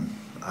ball, and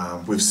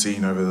we've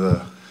seen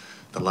over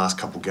the last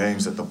couple of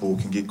games that the ball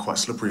can get quite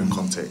slippery in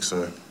contact.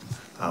 So,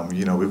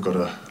 we've got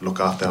to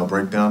look after our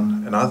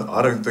breakdown. And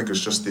I don't think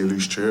it's just their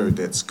loose trio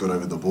that's good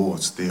over the ball.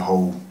 It's their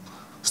whole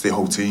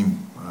team.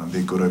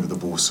 They're good over the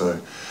ball. So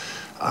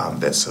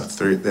that's a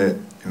threat that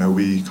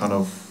we kind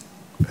of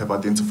have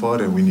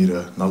identified, and we need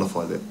to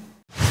nullify that.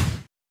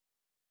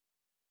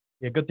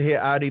 Yeah, good to hear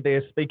Artie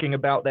there speaking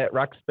about that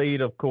ruck speed.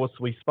 Of course,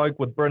 we spoke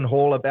with Bryn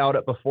Hall about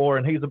it before,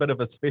 and he's a bit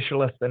of a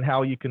specialist in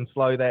how you can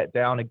slow that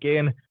down.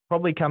 Again,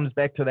 probably comes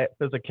back to that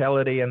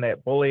physicality and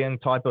that bullying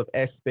type of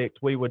aspect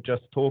we were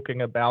just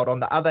talking about.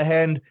 On the other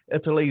hand,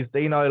 Italy's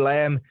Dino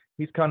Lamb,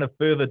 he's kind of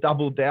further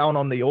doubled down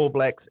on the All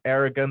Blacks'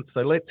 arrogance.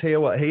 So let's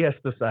hear what he has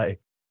to say.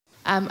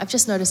 I've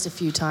just noticed a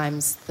few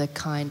times the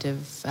kind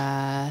of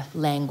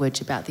language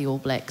about the All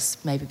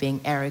Blacks maybe being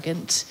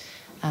arrogant.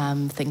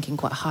 thinking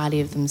quite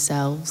highly of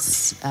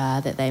themselves,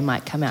 that they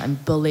might come out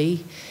and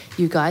bully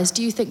you guys.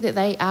 Do you think that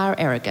they are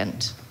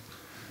arrogant?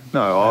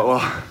 No,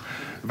 well,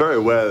 very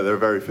aware that they're a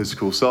very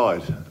physical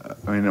side.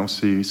 I mean,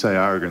 obviously you say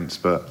arrogance,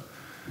 but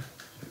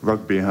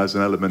rugby has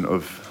an element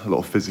of a lot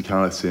of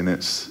physicality, and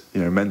it's,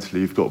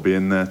 mentally you've got to be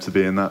in there to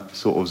be in that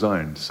sort of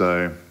zone.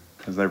 So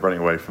there's no running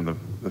away from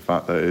the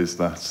fact that it is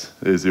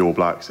the All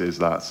Blacks, it is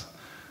that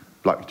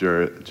black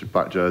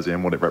jersey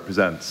and what it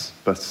represents.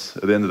 But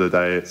at the end of the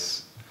day,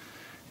 it's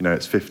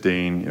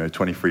 15,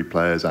 23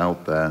 players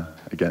out there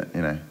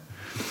again,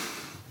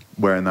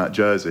 wearing that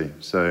jersey.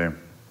 So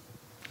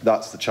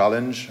that's the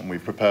challenge, and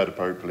we've prepared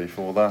appropriately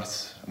for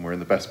that, and we're in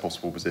the best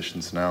possible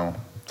position to now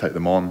take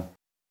them on.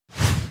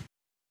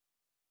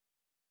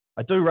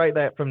 I do rate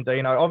that from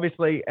Dino.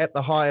 Obviously, at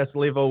the highest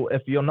level,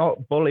 if you're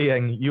not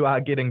bullying, you are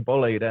getting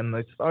bullied. And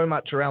there's so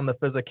much around the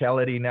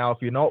physicality now. If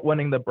you're not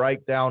winning the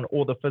breakdown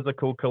or the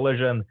physical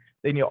collision,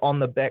 then you're on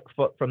the back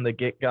foot from the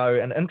get-go.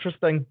 And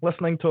interesting,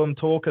 listening to him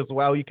talk as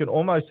well, you can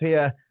almost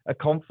hear a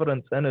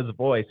confidence in his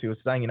voice. He was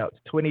saying, it's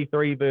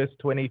 23 versus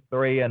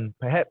 23, and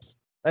perhaps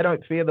they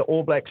don't fear the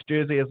All Blacks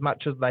jersey as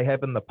much as they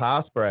have in the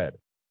past, Brad.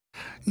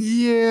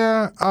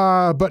 Yeah,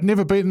 but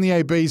never beaten the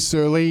ABs,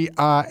 Surly,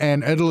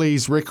 and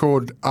Italy's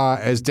record,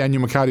 as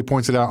Daniel McCarty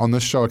pointed out on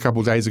this show a couple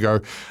of days ago,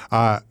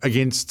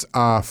 against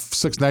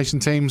Six Nation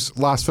teams,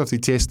 last 50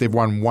 tests, they've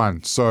won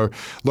 1. So,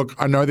 look,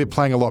 I know they're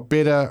playing a lot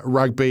better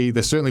rugby.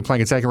 They're certainly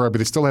playing attacking rugby.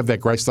 They still have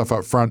that great stuff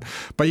up front.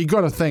 But you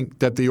got to think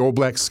that the All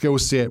Blacks skill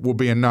set will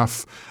be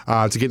enough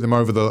to get them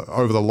over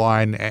the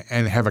line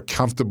and have a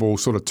comfortable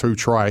sort of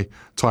 2-try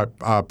type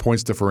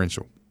points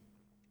differential.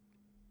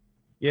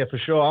 Yeah, for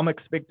sure. I'm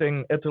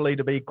expecting Italy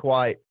to be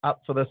quite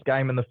up for this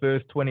game in the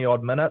first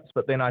 20-odd minutes,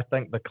 but then I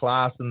think the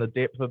class and the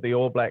depth of the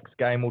All Blacks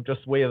game will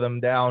just wear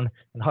them down,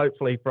 and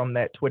hopefully from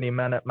that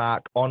 20-minute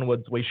mark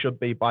onwards, we should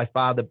be by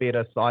far the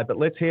better side. But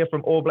let's hear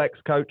from All Blacks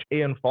coach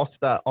Ian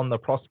Foster on the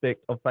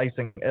prospect of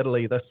facing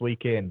Italy this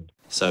weekend.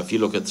 So if you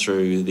look at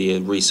through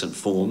their recent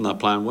form, they're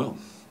playing well,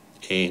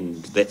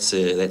 and that's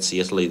the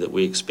Italy that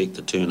we expect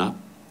to turn up,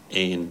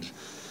 and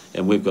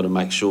we've got to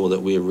make sure that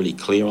we're really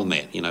clear on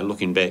that.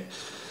 Looking back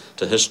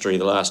to history,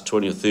 the last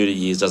 20 or 30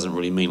 years doesn't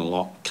really mean a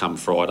lot come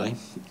Friday,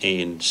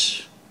 and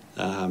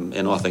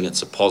I think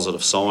it's a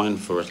positive sign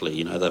for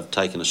Italy. They've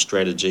taken a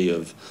strategy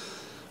of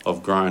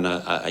growing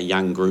a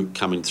young group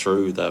coming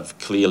through. They've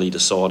clearly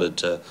decided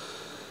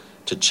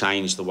to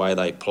change the way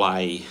they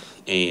play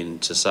and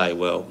to say,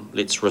 well,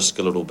 let's risk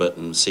a little bit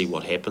and see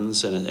what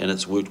happens, and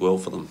it's worked well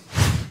for them.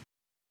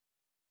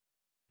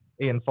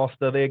 Ian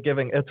Foster there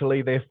giving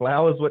Italy their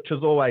flowers, which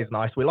is always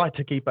nice. We like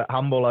to keep it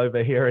humble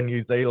over here in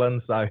New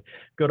Zealand, so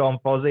good on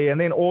Fozzie. And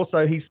then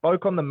also he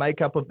spoke on the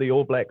makeup of the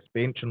All Blacks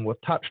bench, and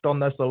we've touched on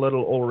this a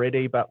little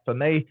already, but for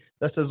me,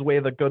 this is where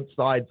the good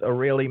sides are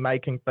really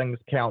making things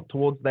count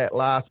towards that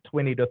last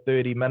 20 to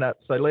 30 minutes.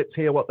 So let's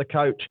hear what the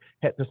coach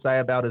had to say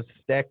about his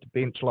stacked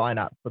bench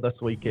lineup for this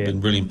weekend.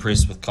 Been really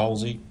impressed with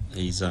Colsey.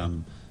 He's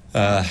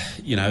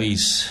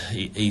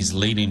he's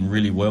leading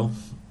really well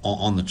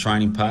on the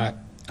training park.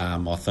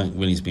 I think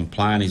when he's been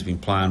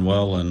playing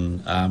well,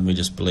 and we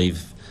just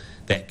believe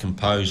that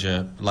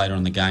composure later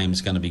in the game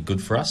is going to be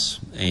good for us.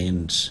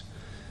 And,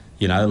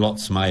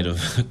 lots made of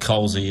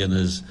Colsey and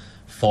his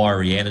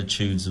fiery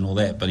attitudes and all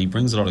that, but he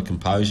brings a lot of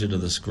composure to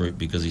this group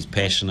because he's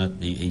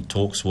passionate, he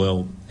talks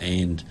well,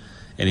 and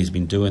he's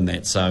been doing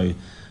that. So,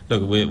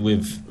 look,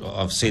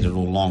 I've said it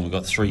all along, we've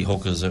got 3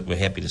 hookers that we're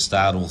happy to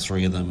start all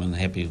 3 of them and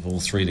happy for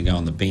all 3 to go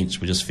on the bench.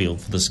 We just feel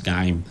for this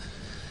game,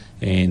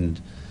 and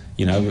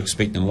we're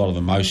expecting a lot of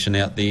emotion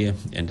out there,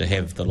 and to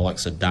have the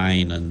likes of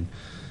Dane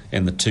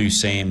and the 2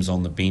 Sams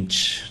on the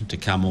bench to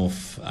come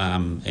off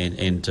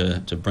and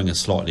to bring a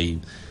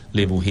slightly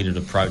level-headed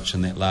approach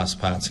in that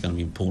last part is going to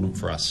be important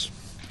for us.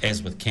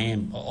 As with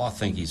Cam, I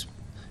think he's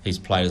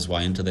played his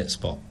way into that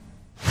spot.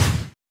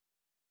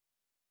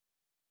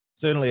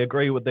 Certainly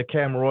agree with the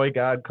Cam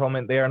Roygaard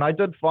comment there, and I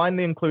did find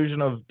the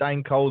inclusion of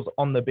Dane Coles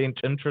on the bench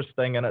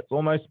interesting, and it's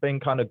almost been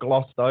kind of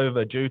glossed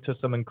over due to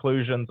some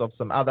inclusions of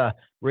some other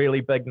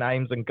really big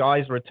names and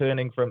guys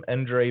returning from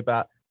injury.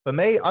 But for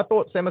me, I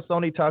thought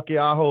Samisoni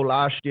Taukei'aho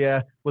last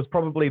year was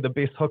probably the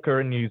best hooker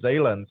in New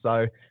Zealand,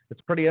 so it's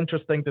pretty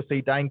interesting to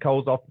see Dane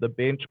Coles off the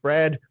bench.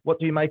 Brad, what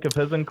do you make of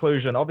his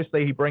inclusion?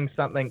 Obviously, he brings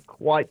something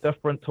quite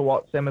different to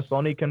what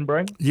Samisoni can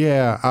bring.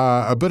 Yeah,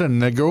 a bit of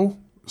niggle,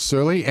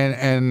 Surly,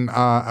 and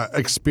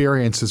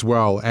experience as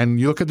well. And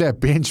you look at that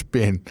bench,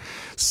 Ben,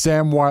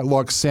 Sam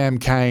Whitelock, Sam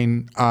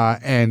Cane,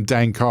 and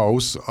Dane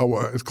Coles,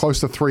 close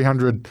to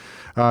 300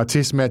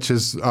 test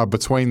matches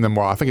between them.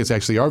 Well, I think it's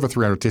actually over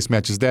 300 test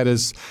matches. That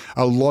is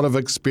a lot of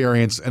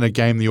experience in a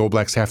game the All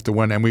Blacks have to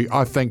win. And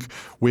I think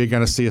we're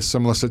going to see a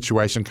similar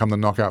situation come the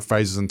knockout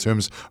phases in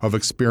terms of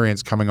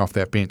experience coming off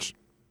that bench.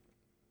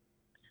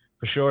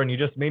 For sure, and you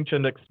just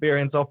mentioned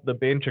experience off the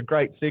bench, a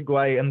great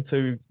segue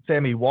into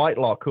Sammy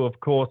Whitelock, who of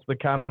course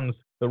becomes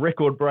the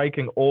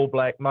record-breaking All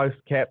Black most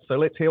caps. So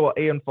let's hear what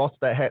Ian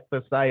Foster had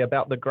to say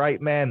about the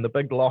great man, the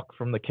big lock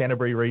from the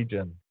Canterbury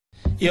region.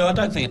 Yeah, I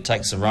don't think it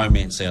takes the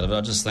romance out of it.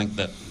 I just think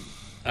that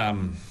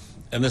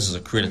and this is a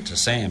credit to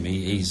Sam,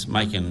 he's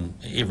making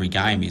every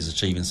game he's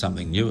achieving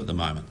something new at the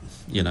moment.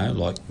 You know,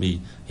 like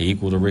he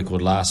equalled a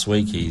record last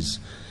week. He's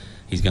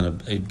going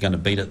to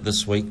beat it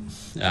this week.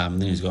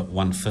 Then he's got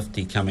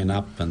 150 coming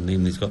up, and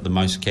then he's got the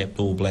most capped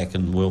All Black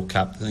in World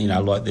Cup. You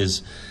know, like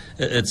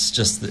it's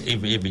just that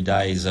every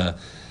day is a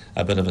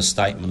bit of a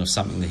statement of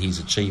something that he's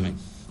achieving,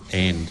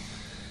 and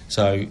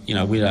so you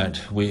know we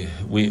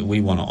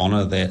want to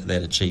honour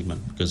that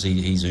achievement because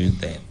he's earned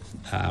that.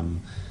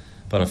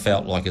 But I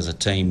felt like as a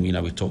team, you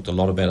know, we talked a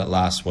lot about it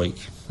last week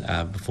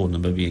before the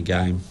Namibian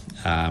game.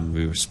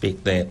 We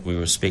respect that. We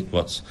respect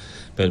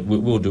but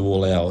we'll do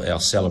all our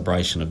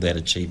celebration of that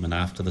achievement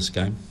after this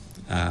game.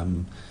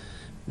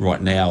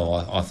 Right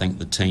now, I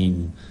think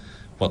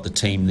what the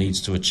team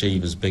needs to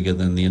achieve is bigger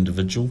than the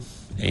individual.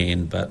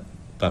 But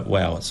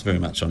wow, it's very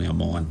much on our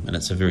mind, and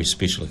it's a very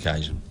special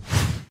occasion.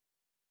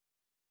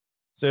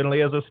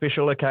 Certainly is a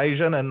special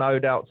occasion, and no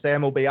doubt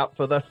Sam will be up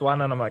for this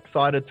one, and I'm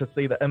excited to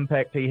see the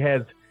impact he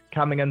has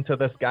coming into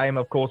this game.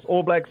 Of course,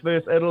 All Blacks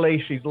versus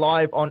Italy. She's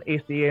live on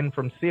SEN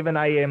from 7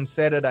 a.m.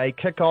 Saturday,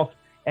 kickoff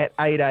at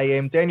 8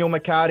 a.m. Daniel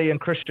McCarty and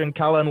Christian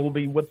Cullen will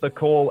be with the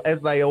call, as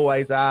they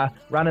always are,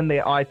 running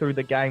their eye through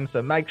the game,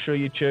 so make sure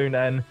you tune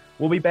in.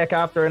 We'll be back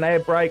after an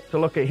ad break to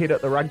look ahead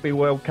at the Rugby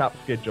World Cup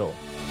schedule.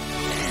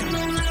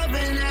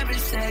 Every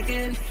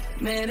second,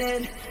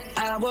 minute,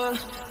 hour,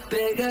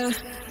 bigger,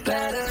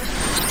 better,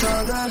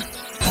 stronger,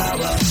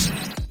 power.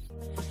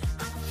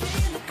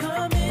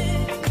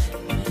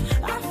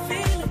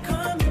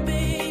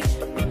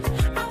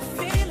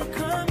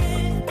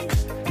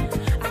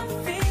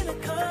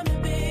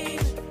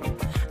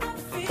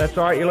 That's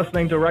right, you're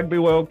listening to Rugby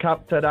World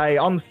Cup today.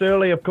 I'm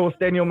Surly, of course.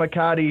 Daniel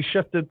McCarty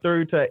shifted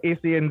through to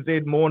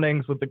SENZ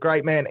mornings with the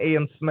great man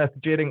Ian Smith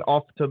jetting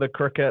off to the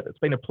cricket. It's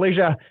been a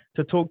pleasure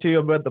to talk to you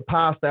about the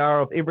past hour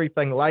of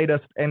everything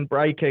latest and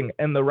breaking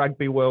in the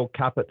Rugby World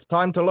Cup. It's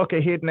time to look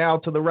ahead now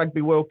to the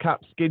Rugby World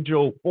Cup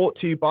schedule, brought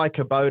to you by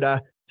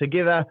Kubota.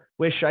 Together,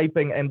 we're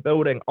shaping and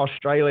building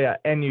Australia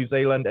and New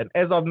Zealand. And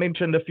as I've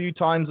mentioned a few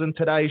times in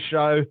today's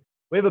show,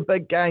 we have a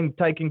big game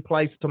taking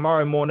place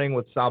tomorrow morning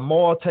with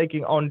Samoa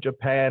taking on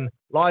Japan,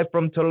 live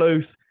from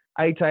Toulouse,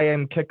 8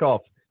 a.m. kickoff,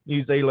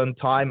 New Zealand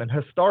time. And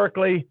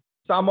historically,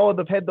 Samoa,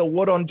 they've had the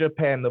wood on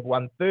Japan. They've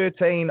won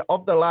 13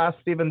 of the last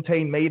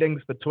 17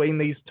 meetings between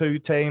these two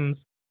teams.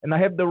 And they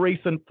have the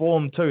recent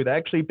form too. They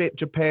actually bet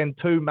Japan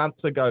 2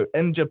 months ago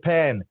in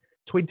Japan,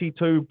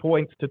 22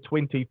 points to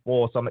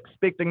 24. So I'm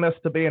expecting this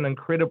to be an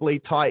incredibly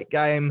tight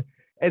game.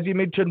 As you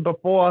mentioned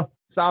before,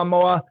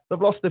 Samoa, they've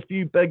lost a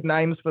few big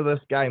names for this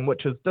game,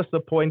 which is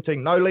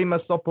disappointing. No Lima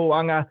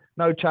Sopoaga,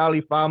 no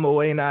Charlie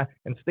Faumuina,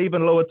 and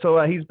Stephen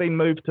Luatua, he's been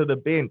moved to the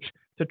bench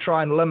to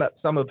try and limit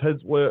some of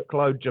his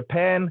workload.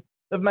 Japan,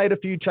 they've made a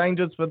few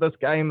changes for this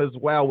game as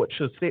well, which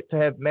is set to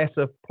have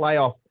massive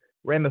playoff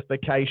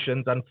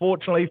ramifications.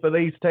 Unfortunately for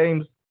these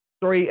teams,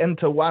 3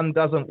 into 1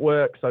 doesn't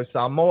work. So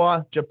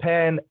Samoa,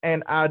 Japan,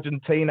 and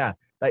Argentina,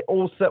 they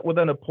all sit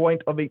within a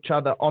point of each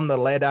other on the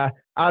ladder.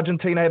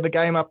 Argentina have a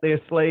game up their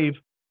sleeve,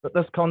 but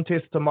this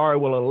contest tomorrow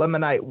will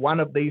eliminate one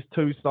of these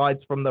two sides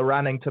from the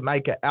running to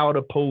make it out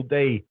of Pool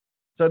D.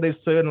 So there's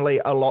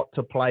certainly a lot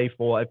to play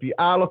for. If you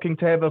are looking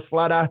to have a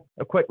flutter,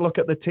 a quick look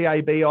at the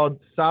TAB odds.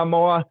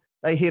 Samoa,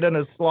 they head in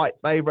as slight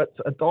favourites,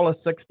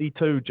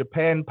 $1.62.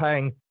 Japan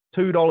paying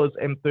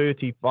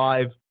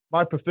 $2.35.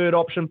 My preferred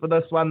option for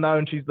this one, though,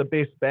 and she's the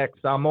best back,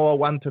 Samoa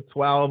 1 to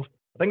 12.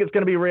 I think it's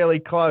going to be really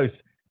close,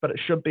 but it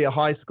should be a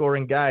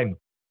high-scoring game.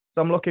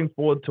 So I'm looking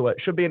forward to it.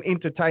 Should be an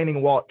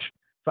entertaining watch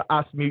for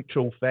us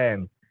mutual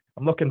fans.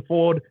 I'm looking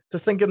forward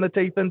to sinking the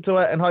teeth into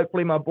it, and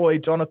hopefully my boy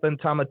Jonathan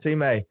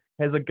Tamatime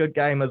has a good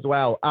game as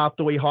well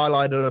after we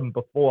highlighted him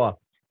before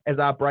as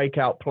our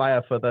breakout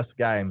player for this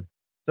game.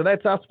 So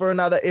that's us for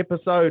another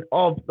episode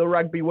of the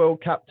Rugby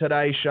World Cup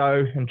Today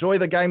show. Enjoy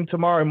the game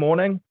tomorrow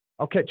morning.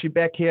 I'll catch you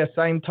back here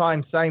same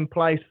time, same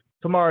place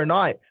tomorrow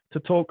night to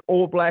talk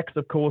All Blacks,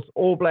 of course,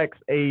 All Blacks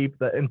Eve.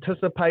 The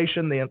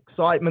anticipation, the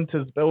excitement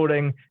is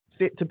building.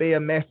 Set to be a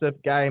massive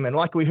game, and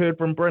like we heard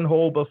from Bryn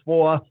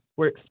before,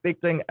 we're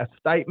expecting a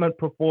statement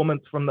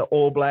performance from the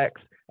All Blacks,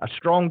 a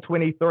strong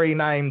 23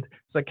 named,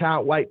 so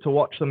can't wait to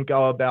watch them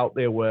go about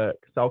their work.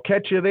 So I'll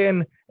catch you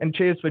then, and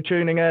cheers for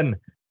tuning in.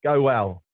 Go well.